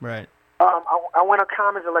 Right. I went on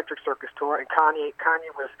Common's Electric Circus tour, and Kanye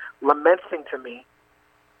was lamenting to me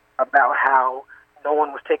about how no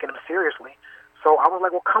one was taking him seriously. So I was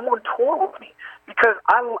like, well, come on tour with me. Because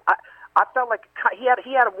I felt like he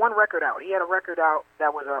had one record out. He had a record out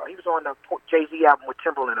that was he was on the Jay-Z album with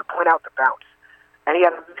Timbaland, Point Out the Bounce. And he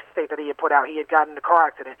had a mixtape that he had put out. He had gotten in a car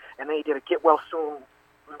accident, and then he did a Get Well Soon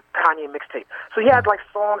Kanye mixtape. So he had like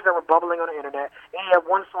songs that were bubbling on the internet, and he had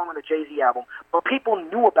one song on the Jay-Z album, but people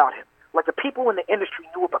knew about him. Like the people in the industry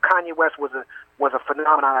knew about Kanye West was a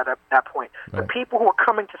phenomenon at that point. Right. The people who were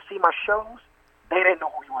coming to see my shows, they didn't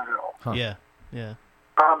know who he was at all. Huh. Yeah.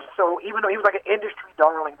 So even though he was like an industry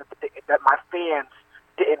darling that my fans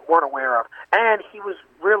weren't aware of, and he was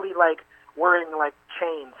really like wearing like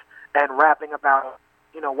chains and rapping about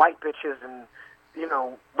white bitches and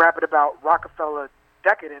rapping about Rockefeller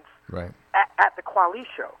decadence Right. at the Quali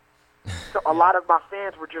show. So a lot of my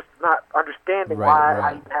fans were just not understanding Right, why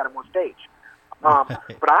right. I even had him on stage.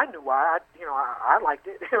 But I knew why. I liked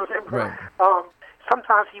it. Right.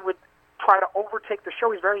 Sometimes he would try to overtake the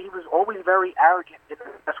show. He was always very arrogant in the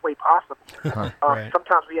best way possible. Right.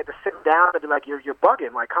 Sometimes we had to sit him down and be like, "You're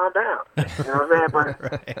bugging. Like, calm down." You know what I'm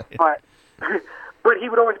saying? But he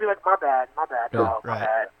would always be like, "My bad, dog, my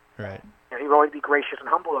bad." Right. And he would always be gracious and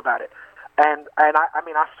humble about it. And I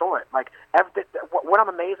mean, I saw it. Like, what I'm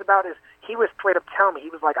amazed about is he was straight up telling me, he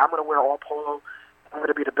was like, "I'm going to wear all polo. I'm going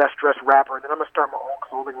to be the best dressed rapper, and then I'm going to start my own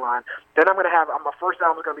clothing line. Then I'm going to have my first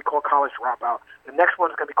album is going to be called College Dropout. The next one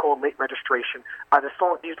is going to be called Late Registration. The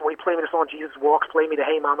song, when he played me the song Jesus Walks, play me the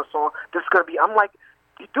Hey Mama song. This is going to be." I'm like,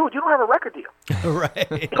 "Dude, you don't have a record deal." Right.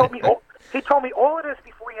 He told me all of this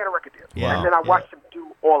before he had a record deal. Yeah. And then I watched him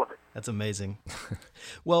do all of it. That's amazing.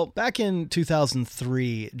 Well, back in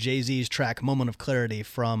 2003, Jay-Z's track Moment of Clarity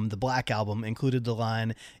from the Black Album included the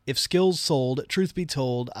line, "If skills sold, truth be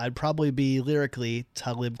told, I'd probably be lyrically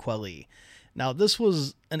Talib Kweli." Now, this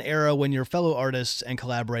was an era when your fellow artists and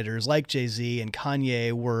collaborators like Jay-Z and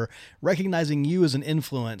Kanye were recognizing you as an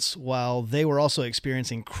influence while they were also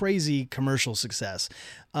experiencing crazy commercial success.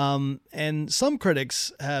 And some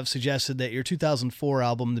critics have suggested that your 2004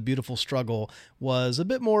 album, The Beautiful Struggle, was a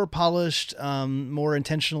bit more polished, more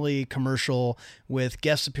intentionally commercial, with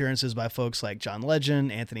guest appearances by folks like John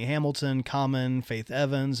Legend, Anthony Hamilton, Common, Faith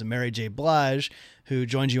Evans, and Mary J. Blige, who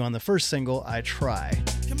joined you on the first single, I Try.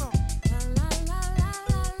 Come on.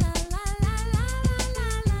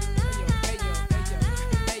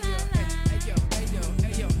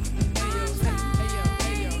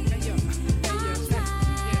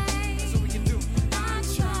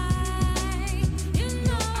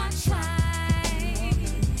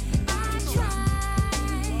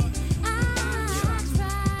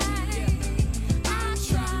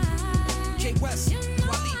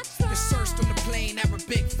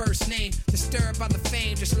 First name, disturbed by the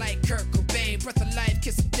fame, just like Kurt Cobain. Breath of life,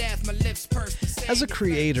 kiss of death, my lips pursed. As a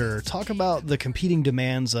creator, talk about the competing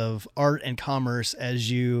demands of art and commerce as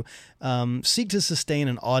you seek to sustain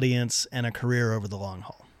an audience and a career over the long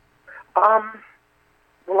haul.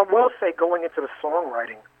 Well, I will say, going into the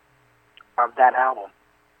songwriting of that album,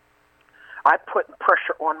 I put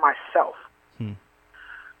pressure on myself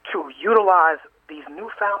to utilize these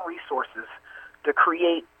newfound resources to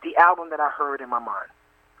create the album that I heard in my mind.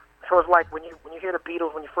 So it's like when you hear the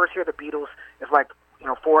Beatles, when you first hear the Beatles, it's like,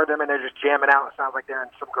 four of them and they're just jamming out. It sounds like they're in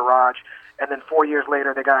some garage. And then 4 years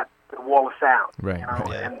later, they got the wall of sound. Right.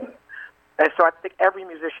 Yeah. And so I think every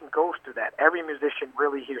musician goes through that. Every musician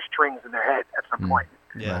really hears strings in their head at some point.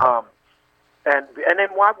 Yeah. And then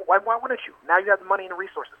why wouldn't you? Now you have the money and the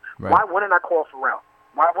resources. Right. Why wouldn't I call Pharrell?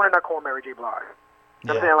 Why wouldn't I call Mary J. Blige? You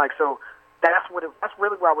know what I'm saying? Like, so that's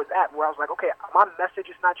really where I was at, where I was like, okay, my message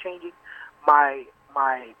is not changing.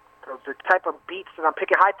 The type of beats that I'm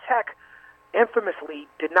picking, High Tech infamously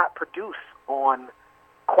did not produce on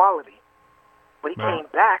quality. But he came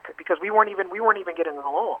back because we weren't even getting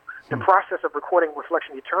along. The process of recording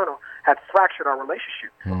Reflection Eternal had fractured our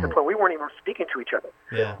relationship. To the point we weren't even speaking to each other.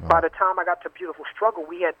 Yeah. By the time I got to Beautiful Struggle,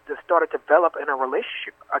 we had to start developing a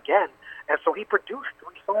relationship again. And so he produced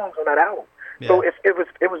 3 songs on that album. Yeah. So it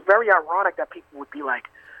was very ironic that people would be like,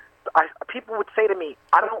 people would say to me,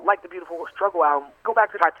 "I don't like the Beautiful Struggle album. Go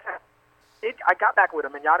back to High Tech." I got back with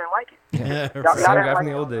him, and y'all didn't like it. Yeah. Y'all Same didn't guy like from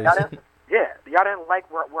the it. old days. Y'all didn't like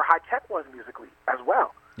where High Tech was musically as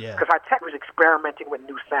well. Yeah. Because High Tech was experimenting with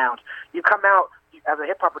new sounds. You come out as a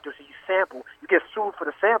hip hop producer, you sample, you get sued for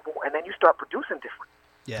the sample, and then you start producing different.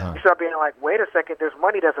 Yeah. You start being like, wait a second, there's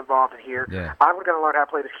money that's involved in here. Yeah. I'm going to learn how to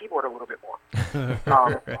play this keyboard a little bit more.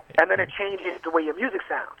 And then it changes the way your music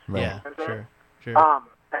sounds. Right. Yeah. You know what I'm saying? Sure.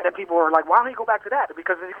 And then people are like, why don't you go back to that?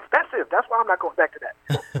 Because it's expensive. That's why I'm not going back to that.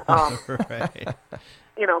 Right.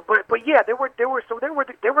 But yeah, there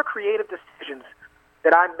were creative decisions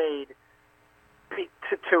that I made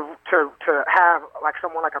to have like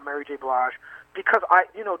someone like a Mary J. Blige, because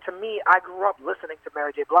to me, I grew up listening to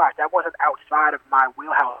Mary J. Blige. That wasn't outside of my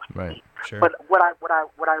wheelhouse. Right. Sure. But what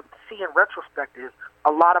I see in retrospect is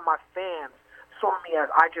a lot of my fans saw me as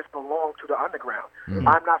I just belong to the underground.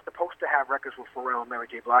 I'm not supposed to have records with Pharrell and Mary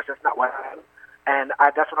J. Blige. That's not what I am. And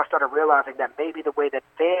that's when I started realizing that maybe the way that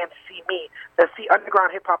fans see me, that see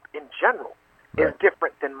underground hip-hop in general, is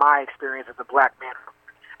different than my experience as a black man.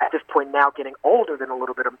 At this point now, getting older than a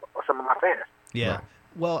little bit of some of my fans. Yeah.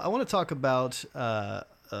 Well, I want to talk about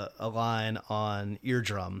a line on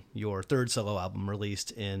Eardrum, your third solo album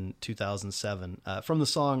released in 2007. From the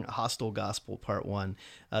song Hostile Gospel Part 1,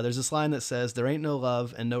 there's this line that says, "There ain't no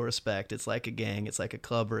love and no respect. It's like a gang. It's like a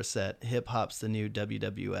club or a set. Hip-hop's the new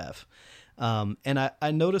WWF." And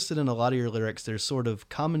I noticed that in a lot of your lyrics, there's sort of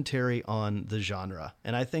commentary on the genre.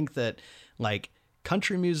 And I think that like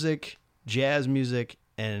country music, jazz music,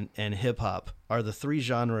 and hip hop are the three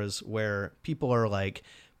genres where people are like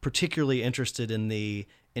particularly interested in the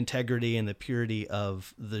integrity and the purity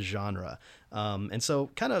of the genre. And so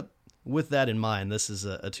kind of with that in mind, this is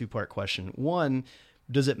a two-part question. One,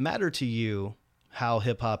 does it matter to you how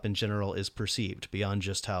hip hop in general is perceived beyond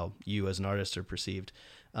just how you as an artist are perceived?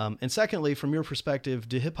 And secondly, from your perspective,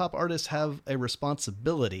 do hip hop artists have a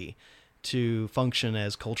responsibility to function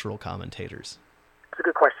as cultural commentators? It's a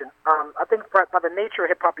good question. I think by the nature of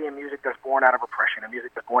hip-hop being music that's born out of oppression and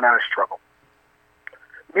music that's born out of struggle,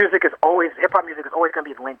 hip-hop music is always going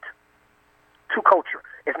to be linked to culture.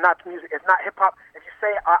 It's not music. It's not hip-hop. If you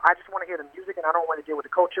say, I just want to hear the music and I don't want to deal with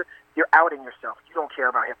the culture, you're outing yourself. You don't care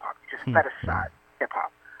about hip-hop. You just set aside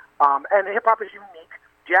hip-hop. And hip-hop is unique.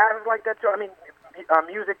 Jazz is like that, too. I mean,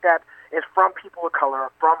 music that is from people of color,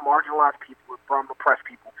 from marginalized people, from oppressed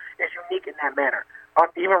people, is unique in that manner.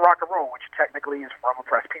 Even rock and roll, which technically is from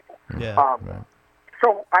oppressed people. Yeah.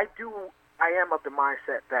 So I am of the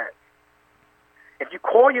mindset that if you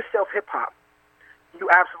call yourself hip hop, you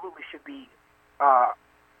absolutely should be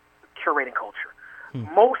curating culture.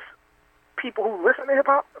 Most people who listen to hip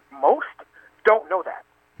hop, don't know that.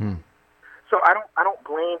 So I don't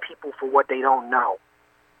blame people for what they don't know.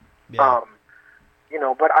 Yeah.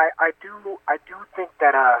 But I do think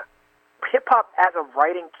that hip hop as a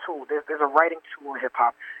writing tool, there's a writing tool in hip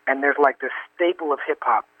hop, and there's like this staple of hip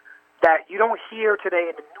hop that you don't hear today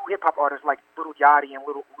in the new hip hop artists like Lil Yachty and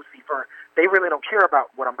Lil Uzi Vert. They really don't care about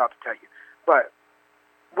what I'm about to tell you,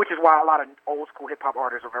 which is why a lot of old school hip hop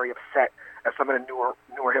artists are very upset at some of the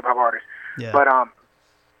newer hip hop artists. Yeah. But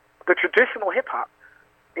the traditional hip hop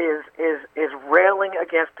is railing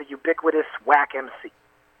against the ubiquitous whack MC.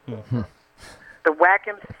 The whack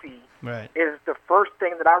MC is the first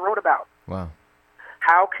thing that I wrote about. Wow.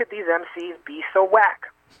 How could these MCs be so whack?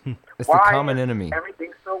 It's Why the common is enemy.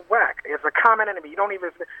 Everything's so whack. It's a common enemy. You don't even.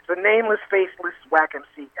 It's a nameless, faceless whack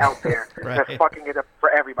MC out there that's fucking it up for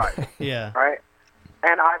everybody. Yeah. Right.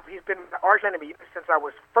 And he's been my arch enemy since I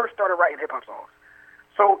was first started writing hip hop songs.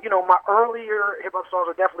 So my earlier hip hop songs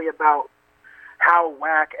are definitely about how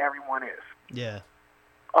whack everyone is. Yeah.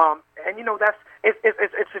 And that's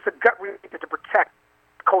it's just a gut reaction to protect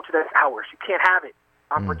culture that's ours. You can't have it.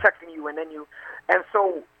 I'm protecting you, and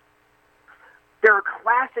so there are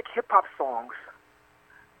classic hip hop songs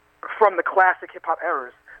from the classic hip hop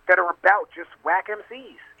eras that are about just whack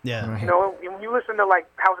MCs. Yeah. Right. When you listen to like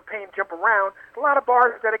House of Pain, Jump Around, a lot of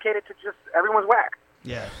bars dedicated to just everyone's whack.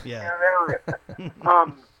 Yeah. Yeah.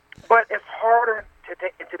 But it's harder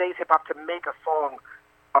in today's hip hop to make a song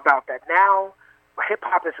about that. Now, hip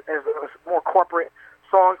hop is more corporate.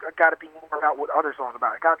 Songs got to be more about what other songs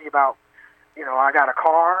about. It got to be about, I got a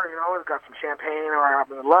car, it's got some champagne, or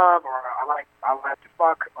I'm in love, or I like to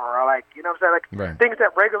fuck, or I like, Right. things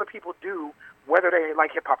that regular people do, whether they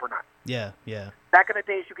like hip hop or not. Yeah. Yeah. Back in the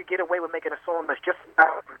days, you could get away with making a song that's just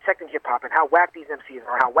about protecting hip hop and how whack these MCs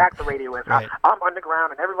are, how whack the radio is. Right. I'm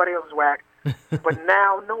underground and everybody else is whack. But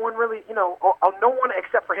now, no one really, no one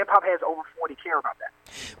except for hip hop heads over 40 care about that.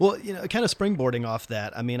 Well, kind of springboarding off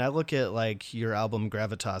that, I mean, I look at like your album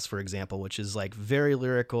Gravitas, for example, which is like very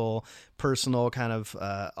lyrical, personal, kind of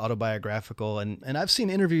autobiographical. And I've seen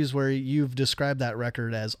interviews where you've described that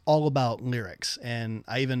record as all about lyrics. And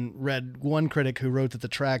I even read one critic who wrote that the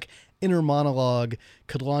track Inner Monologue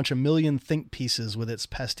could launch a million think pieces with its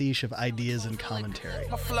pastiche of ideas and commentary.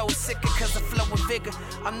 My flow is sicker cause I flow with vigor.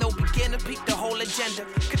 I'm no beginner, peak the whole agenda.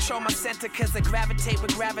 Control my center cause I gravitate with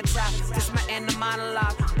gravitas. This my inner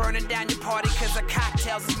monologue. Burning down your party cause I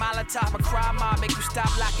cocktails is Molotov. A cry mom make you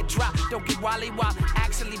stop like a drop. Don't get wally wop.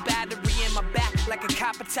 Actually battery in my back like a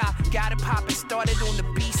copper top. Got it poppin', started on the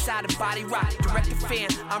B-side of Body Rock. Direct to fan,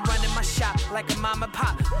 I'm running my shop like a mom and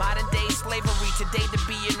pop. Modern day slavery, today to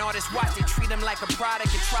be an artist. Watch, they treat them like a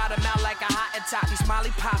product and try them out like a hot and top. These Molly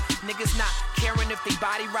Pop niggas not caring if they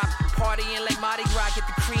body rock. Partying like Mardi Gras, get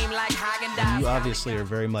the cream like Haagen-Dazs. You obviously are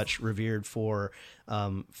very much revered for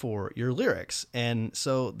your lyrics. And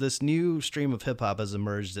so this new stream of hip hop has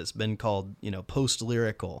emerged that's been called,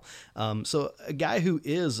 post-lyrical. So a guy who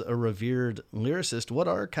is a revered lyricist, what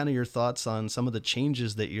are kind of your thoughts on some of the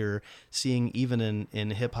changes that you're seeing even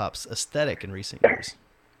in hip hop's aesthetic in recent years?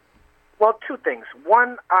 Well, two things.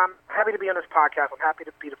 One, I'm happy to be on this podcast. I'm happy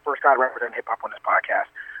to be the first guy representing hip hop on this podcast.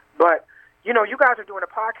 But, you guys are doing a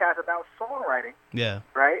podcast about songwriting. Yeah.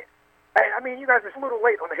 Right? I mean, you guys are a little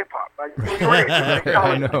late on the hip hop. Like,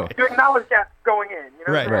 I know. You acknowledge that going in.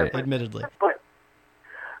 Right. Admittedly. But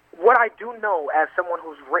what I do know as someone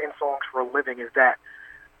who's written songs for a living is that,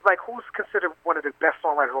 like, who's considered one of the best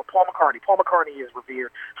songwriters? Well, Paul McCartney. Paul McCartney is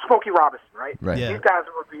revered. Smokey Robinson, right? Right. Yeah. These guys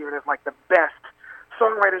are revered as, like, the best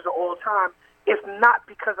songwriters of all time, it's not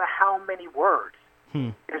because of how many words.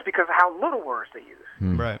 It's because of how little words they use.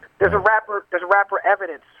 Right. There's a rapper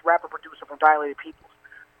Evidence, rapper producer from Dilated Peoples,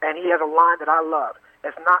 and he has a line that I love.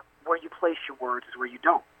 It's not where you place your words, it's where you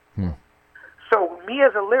don't. So me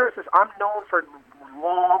as a lyricist, I'm known for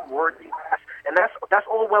long wordy mass, and that's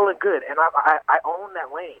all well and good, and I own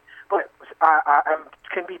that lane. But I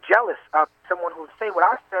can be jealous of someone who would say what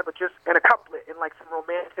I said, but just in a couplet, in like some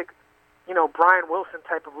romantic, Brian Wilson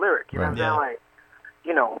type of lyric. You know what I'm saying? Like,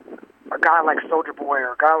 a guy like Soulja Boy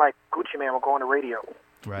or a guy like Gucci Mane will go on the radio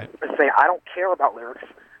Right. and say, I don't care about lyrics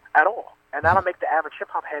at all. And that'll make the average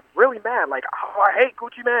hip-hop head really mad. Like, oh, I hate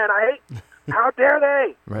Gucci Mane. I hate, how dare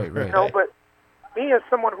they? Right. But me as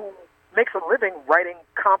someone who makes a living writing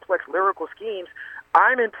complex lyrical schemes,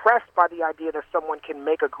 I'm impressed by the idea that someone can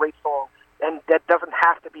make a great song and that doesn't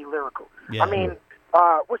have to be lyrical. Yeah. I mean,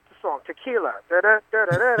 what's the song? Tequila.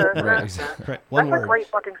 Right, exactly. Right. One That's word. a great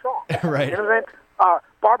fucking song. Right. You know what I'm saying?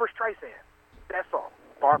 Barbara Streisand. That song.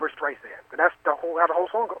 Barbara Streisand. And that's how the whole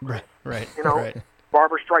song goes. Right. You know? Right.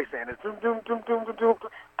 Barbara Streisand. It's doom, doom, doom, doom, doom, doom.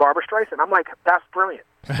 Barbara Streisand. I'm like, that's brilliant.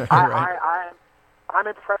 I'm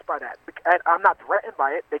impressed by that. And I'm not threatened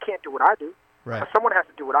by it. They can't do what I do. Right. Someone has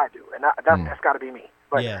to do what I do, and that's got to be me.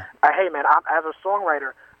 But Yeah. Hey, man, as a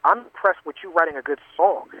songwriter, I'm impressed with you writing a good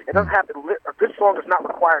song. It doesn't have to. A good song does not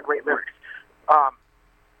require great lyrics.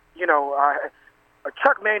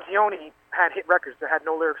 Chuck Mangione had hit records that had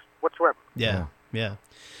no lyrics whatsoever. Yeah.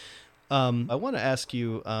 I want to ask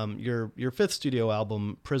you, your fifth studio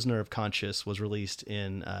album, Prisoner of Conscience, was released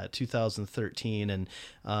in 2013, and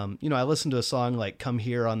I listened to a song like "Come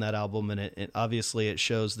Here" on that album, and it obviously it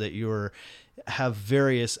shows that you have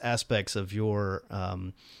various aspects of your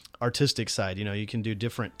artistic side. You can do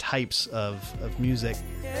different types of music.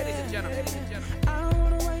 Ladies and gentlemen, I don't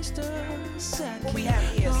want to waste a second. We have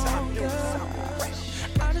here something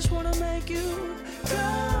fresh. I just want to make you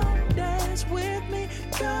come dance with me.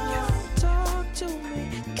 Come talk to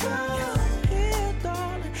me. Come here,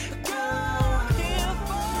 darling. Come here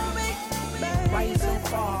for me, baby. Why you so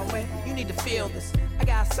far away? You need to feel this. I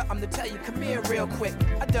got something to tell you. Come here real quick.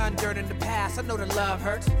 I done dirt in the past. I know the love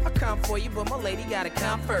hurts. I come for you, but my lady gotta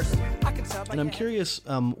come first. I can tell by And I'm curious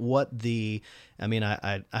what I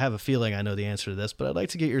have a feeling I know the answer to this, but I'd like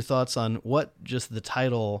to get your thoughts on what just the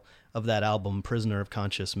title of that album, Prisoner of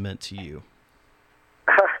Conscience, meant to you.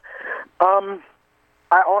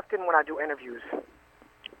 I often, when I do interviews,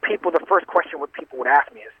 the first question people would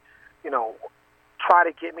ask me is, try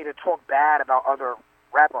to get me to talk bad about other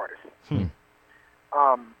rap artists.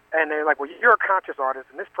 And they're like, well, you're a conscious artist,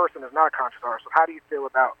 and this person is not a conscious artist, so how do you feel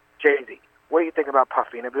about Jay-Z? What do you think about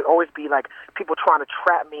Puffy? And it would always be like people trying to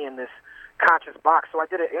trap me in this conscious box. So I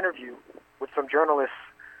did an interview with some journalists,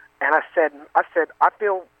 and I said, I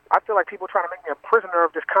feel like people are trying to make me a prisoner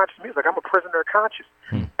of this conscious music. I'm a prisoner of conscious.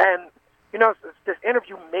 And, this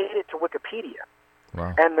interview made it to Wikipedia.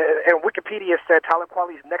 Wow. And Wikipedia said Talib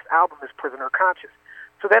Kweli's next album is Prisoner of Conscious.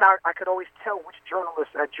 So then I could always tell which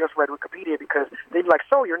journalist had just read Wikipedia because they'd be like,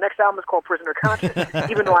 so your next album is called Prisoner of Conscience,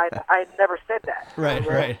 even though I had never said that.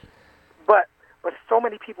 Right. But so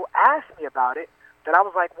many people asked me about it that I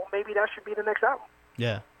was like, well, maybe that should be the next album.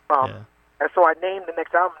 Yeah. And so I named the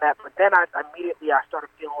next album that, but then I started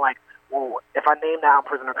feeling like, well, if I name the album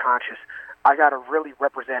Prisoner of Conscience, I got to really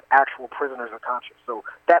represent actual prisoners of conscience. So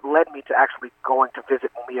that led me to actually going to visit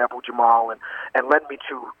Mumia Abu-Jamal and led me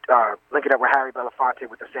to linking up with Harry Belafonte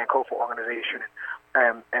with the Sankofa organization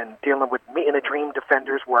and dealing with Meeting the Dream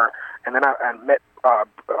Defenders and then I met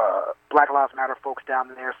Black Lives Matter folks down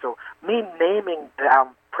there. So me naming the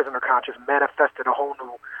album Prisoner of Conscience manifested a whole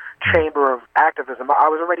new chamber of activism. I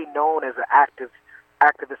was already known as an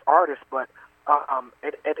activist artist, but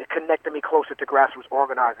it connected me closer to grassroots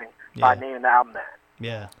organizing by naming the album that.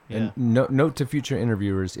 Yeah. And note to future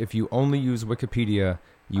interviewers: if you only use Wikipedia,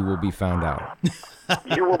 you will be found out.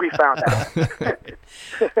 You will be found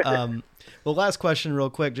out. Well, last question real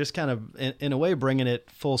quick, just kind of in a way bringing it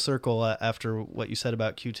full circle after what you said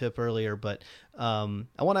about Q-Tip earlier, but I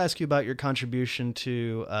want to ask you about your contribution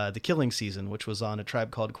to The Killing Season, which was on A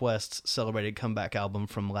Tribe Called Quest's celebrated comeback album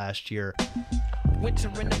from last year.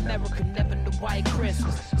 Winter in America, never the white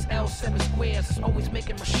Christmas. It's L7 squares, always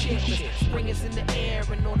making my shit. Spring is in the air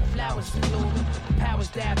and all the flowers bloom. The powers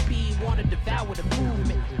that be want to devour the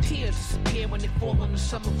movement. Tears disappear when they fall on the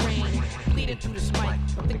summer rain. Bleeding through this mic,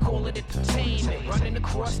 but they call it entertainment. Running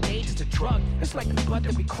across stage is a drug. It's like the blood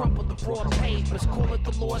that we crumble the raw papers. Call it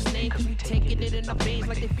the Lord's name, cause we taking it in our veins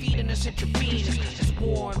like they feeding us intravenous. It's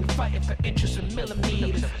war and we fighting for inches and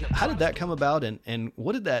millimeters. How did that come about, and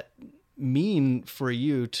what did that mean for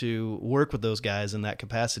you to work with those guys in that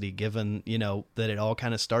capacity, given, that it all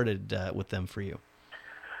kind of started with them for you?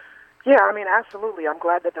 Yeah, I mean, absolutely. I'm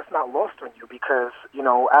glad that that's not lost on you because,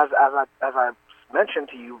 as I mentioned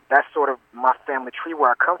to you, that's sort of my family tree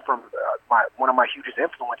where I come from, one of my hugest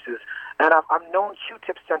influences. And I've known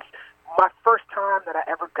Q-Tip since my first time that I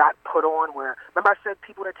ever got put on where, remember I said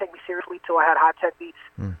people didn't take me seriously till I had High Tech Beats?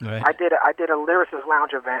 Right. I did a Lyricist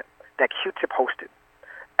Lounge event that Q-Tip hosted.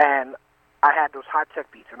 And I had those High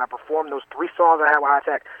Tech Beats, and I performed those 3 songs I had with High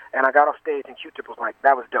Tech, and I got off stage, and Q-Tip was like,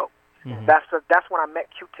 that was dope. Mm-hmm. That's when I met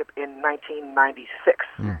Q-Tip in 1996.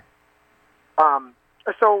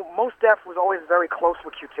 So Mos Def was always very close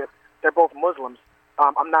with Q-Tip. They're both Muslims.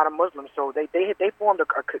 I'm not a Muslim, so they formed a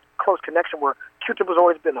close connection where Q-Tip was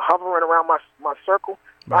always been hovering around my circle.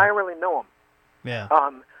 Right. I didn't really know him. Yeah.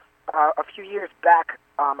 A few years back,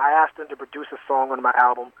 I asked him to produce a song on my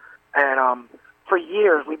album, and for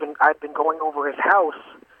years I'd been going over his house,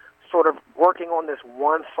 sort of working on this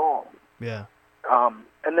one song. Yeah.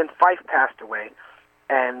 And then Fife passed away,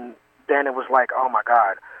 and then it was like, oh my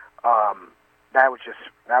God, that was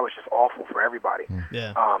just awful for everybody.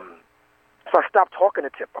 Yeah. So I stopped talking to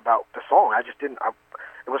Tip about the song. I just didn't.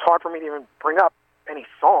 It was hard for me to even bring up any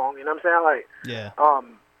song. You know what I'm saying? Like, yeah.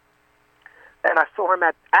 And I saw him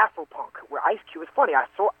at Afropunk, where Ice Cube. It's funny. I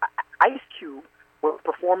saw Ice Cube was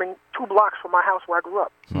performing 2 blocks from my house where I grew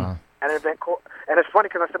up. Wow. At an event called, and it's funny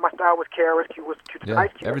because I said my style was KRS Cube was Q-Tip and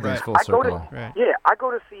Ice Cube. Everything's Right. full circle. Yeah, I go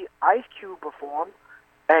to see Ice Cube perform,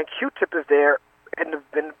 and Q-Tip is there in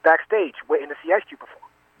the backstage waiting to see Ice Cube perform.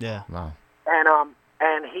 Yeah. Wow.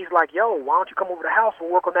 And he's like, yo, why don't you come over to the house and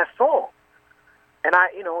work on that song? And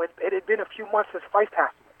it had been a few months since Fife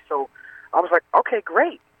passed away. So I was like, okay,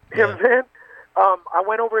 great. You know what I'm saying? I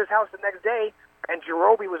went over to his house the next day, and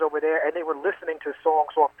Jerobi was over there, and they were listening to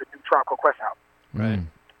songs off the new Tribe Called Quest album. Right.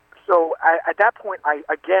 So at that point, I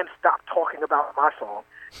again stopped talking about my song,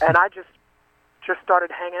 and I just started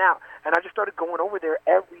hanging out. And I just started going over there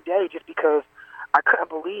every day just because I couldn't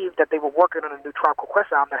believe that they were working on a new Tribe Called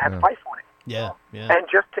Quest album that had Fife on it. Yeah, yeah. And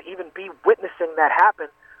just to even be witnessing that happen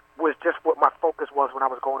was just what my focus was when I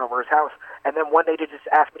was going over his house. And then one day they just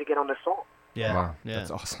asked me to get on this song. Yeah, Wow. yeah. That's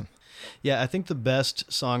awesome. Yeah, I think the best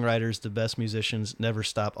songwriters, the best musicians never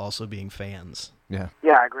stop also being fans. Yeah.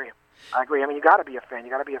 Yeah, I agree. I mean, you got to be a fan. You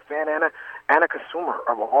got to be a fan and a consumer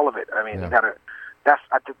of all of it. I mean, you got to. That's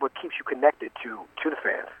what keeps you connected to the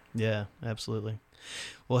fans. Yeah, absolutely.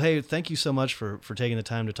 Well, hey, thank you so much for taking the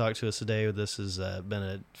time to talk to us today. This has been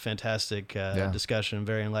a fantastic discussion,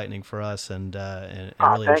 very enlightening for us, and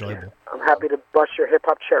really thank enjoyable. You. I'm happy to bust your hip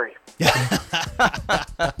hop cherry.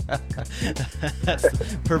 That's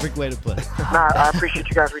the perfect way to put it. I appreciate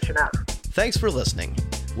you guys reaching out. Thanks for listening.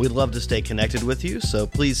 We'd love to stay connected with you, so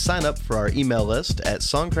please sign up for our email list at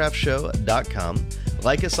songcraftshow.com,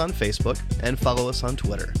 like us on Facebook, and follow us on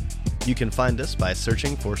Twitter. You can find us by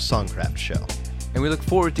searching for Songcraft Show. And we look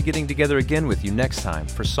forward to getting together again with you next time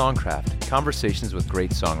for Songcraft, Conversations with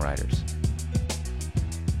Great Songwriters.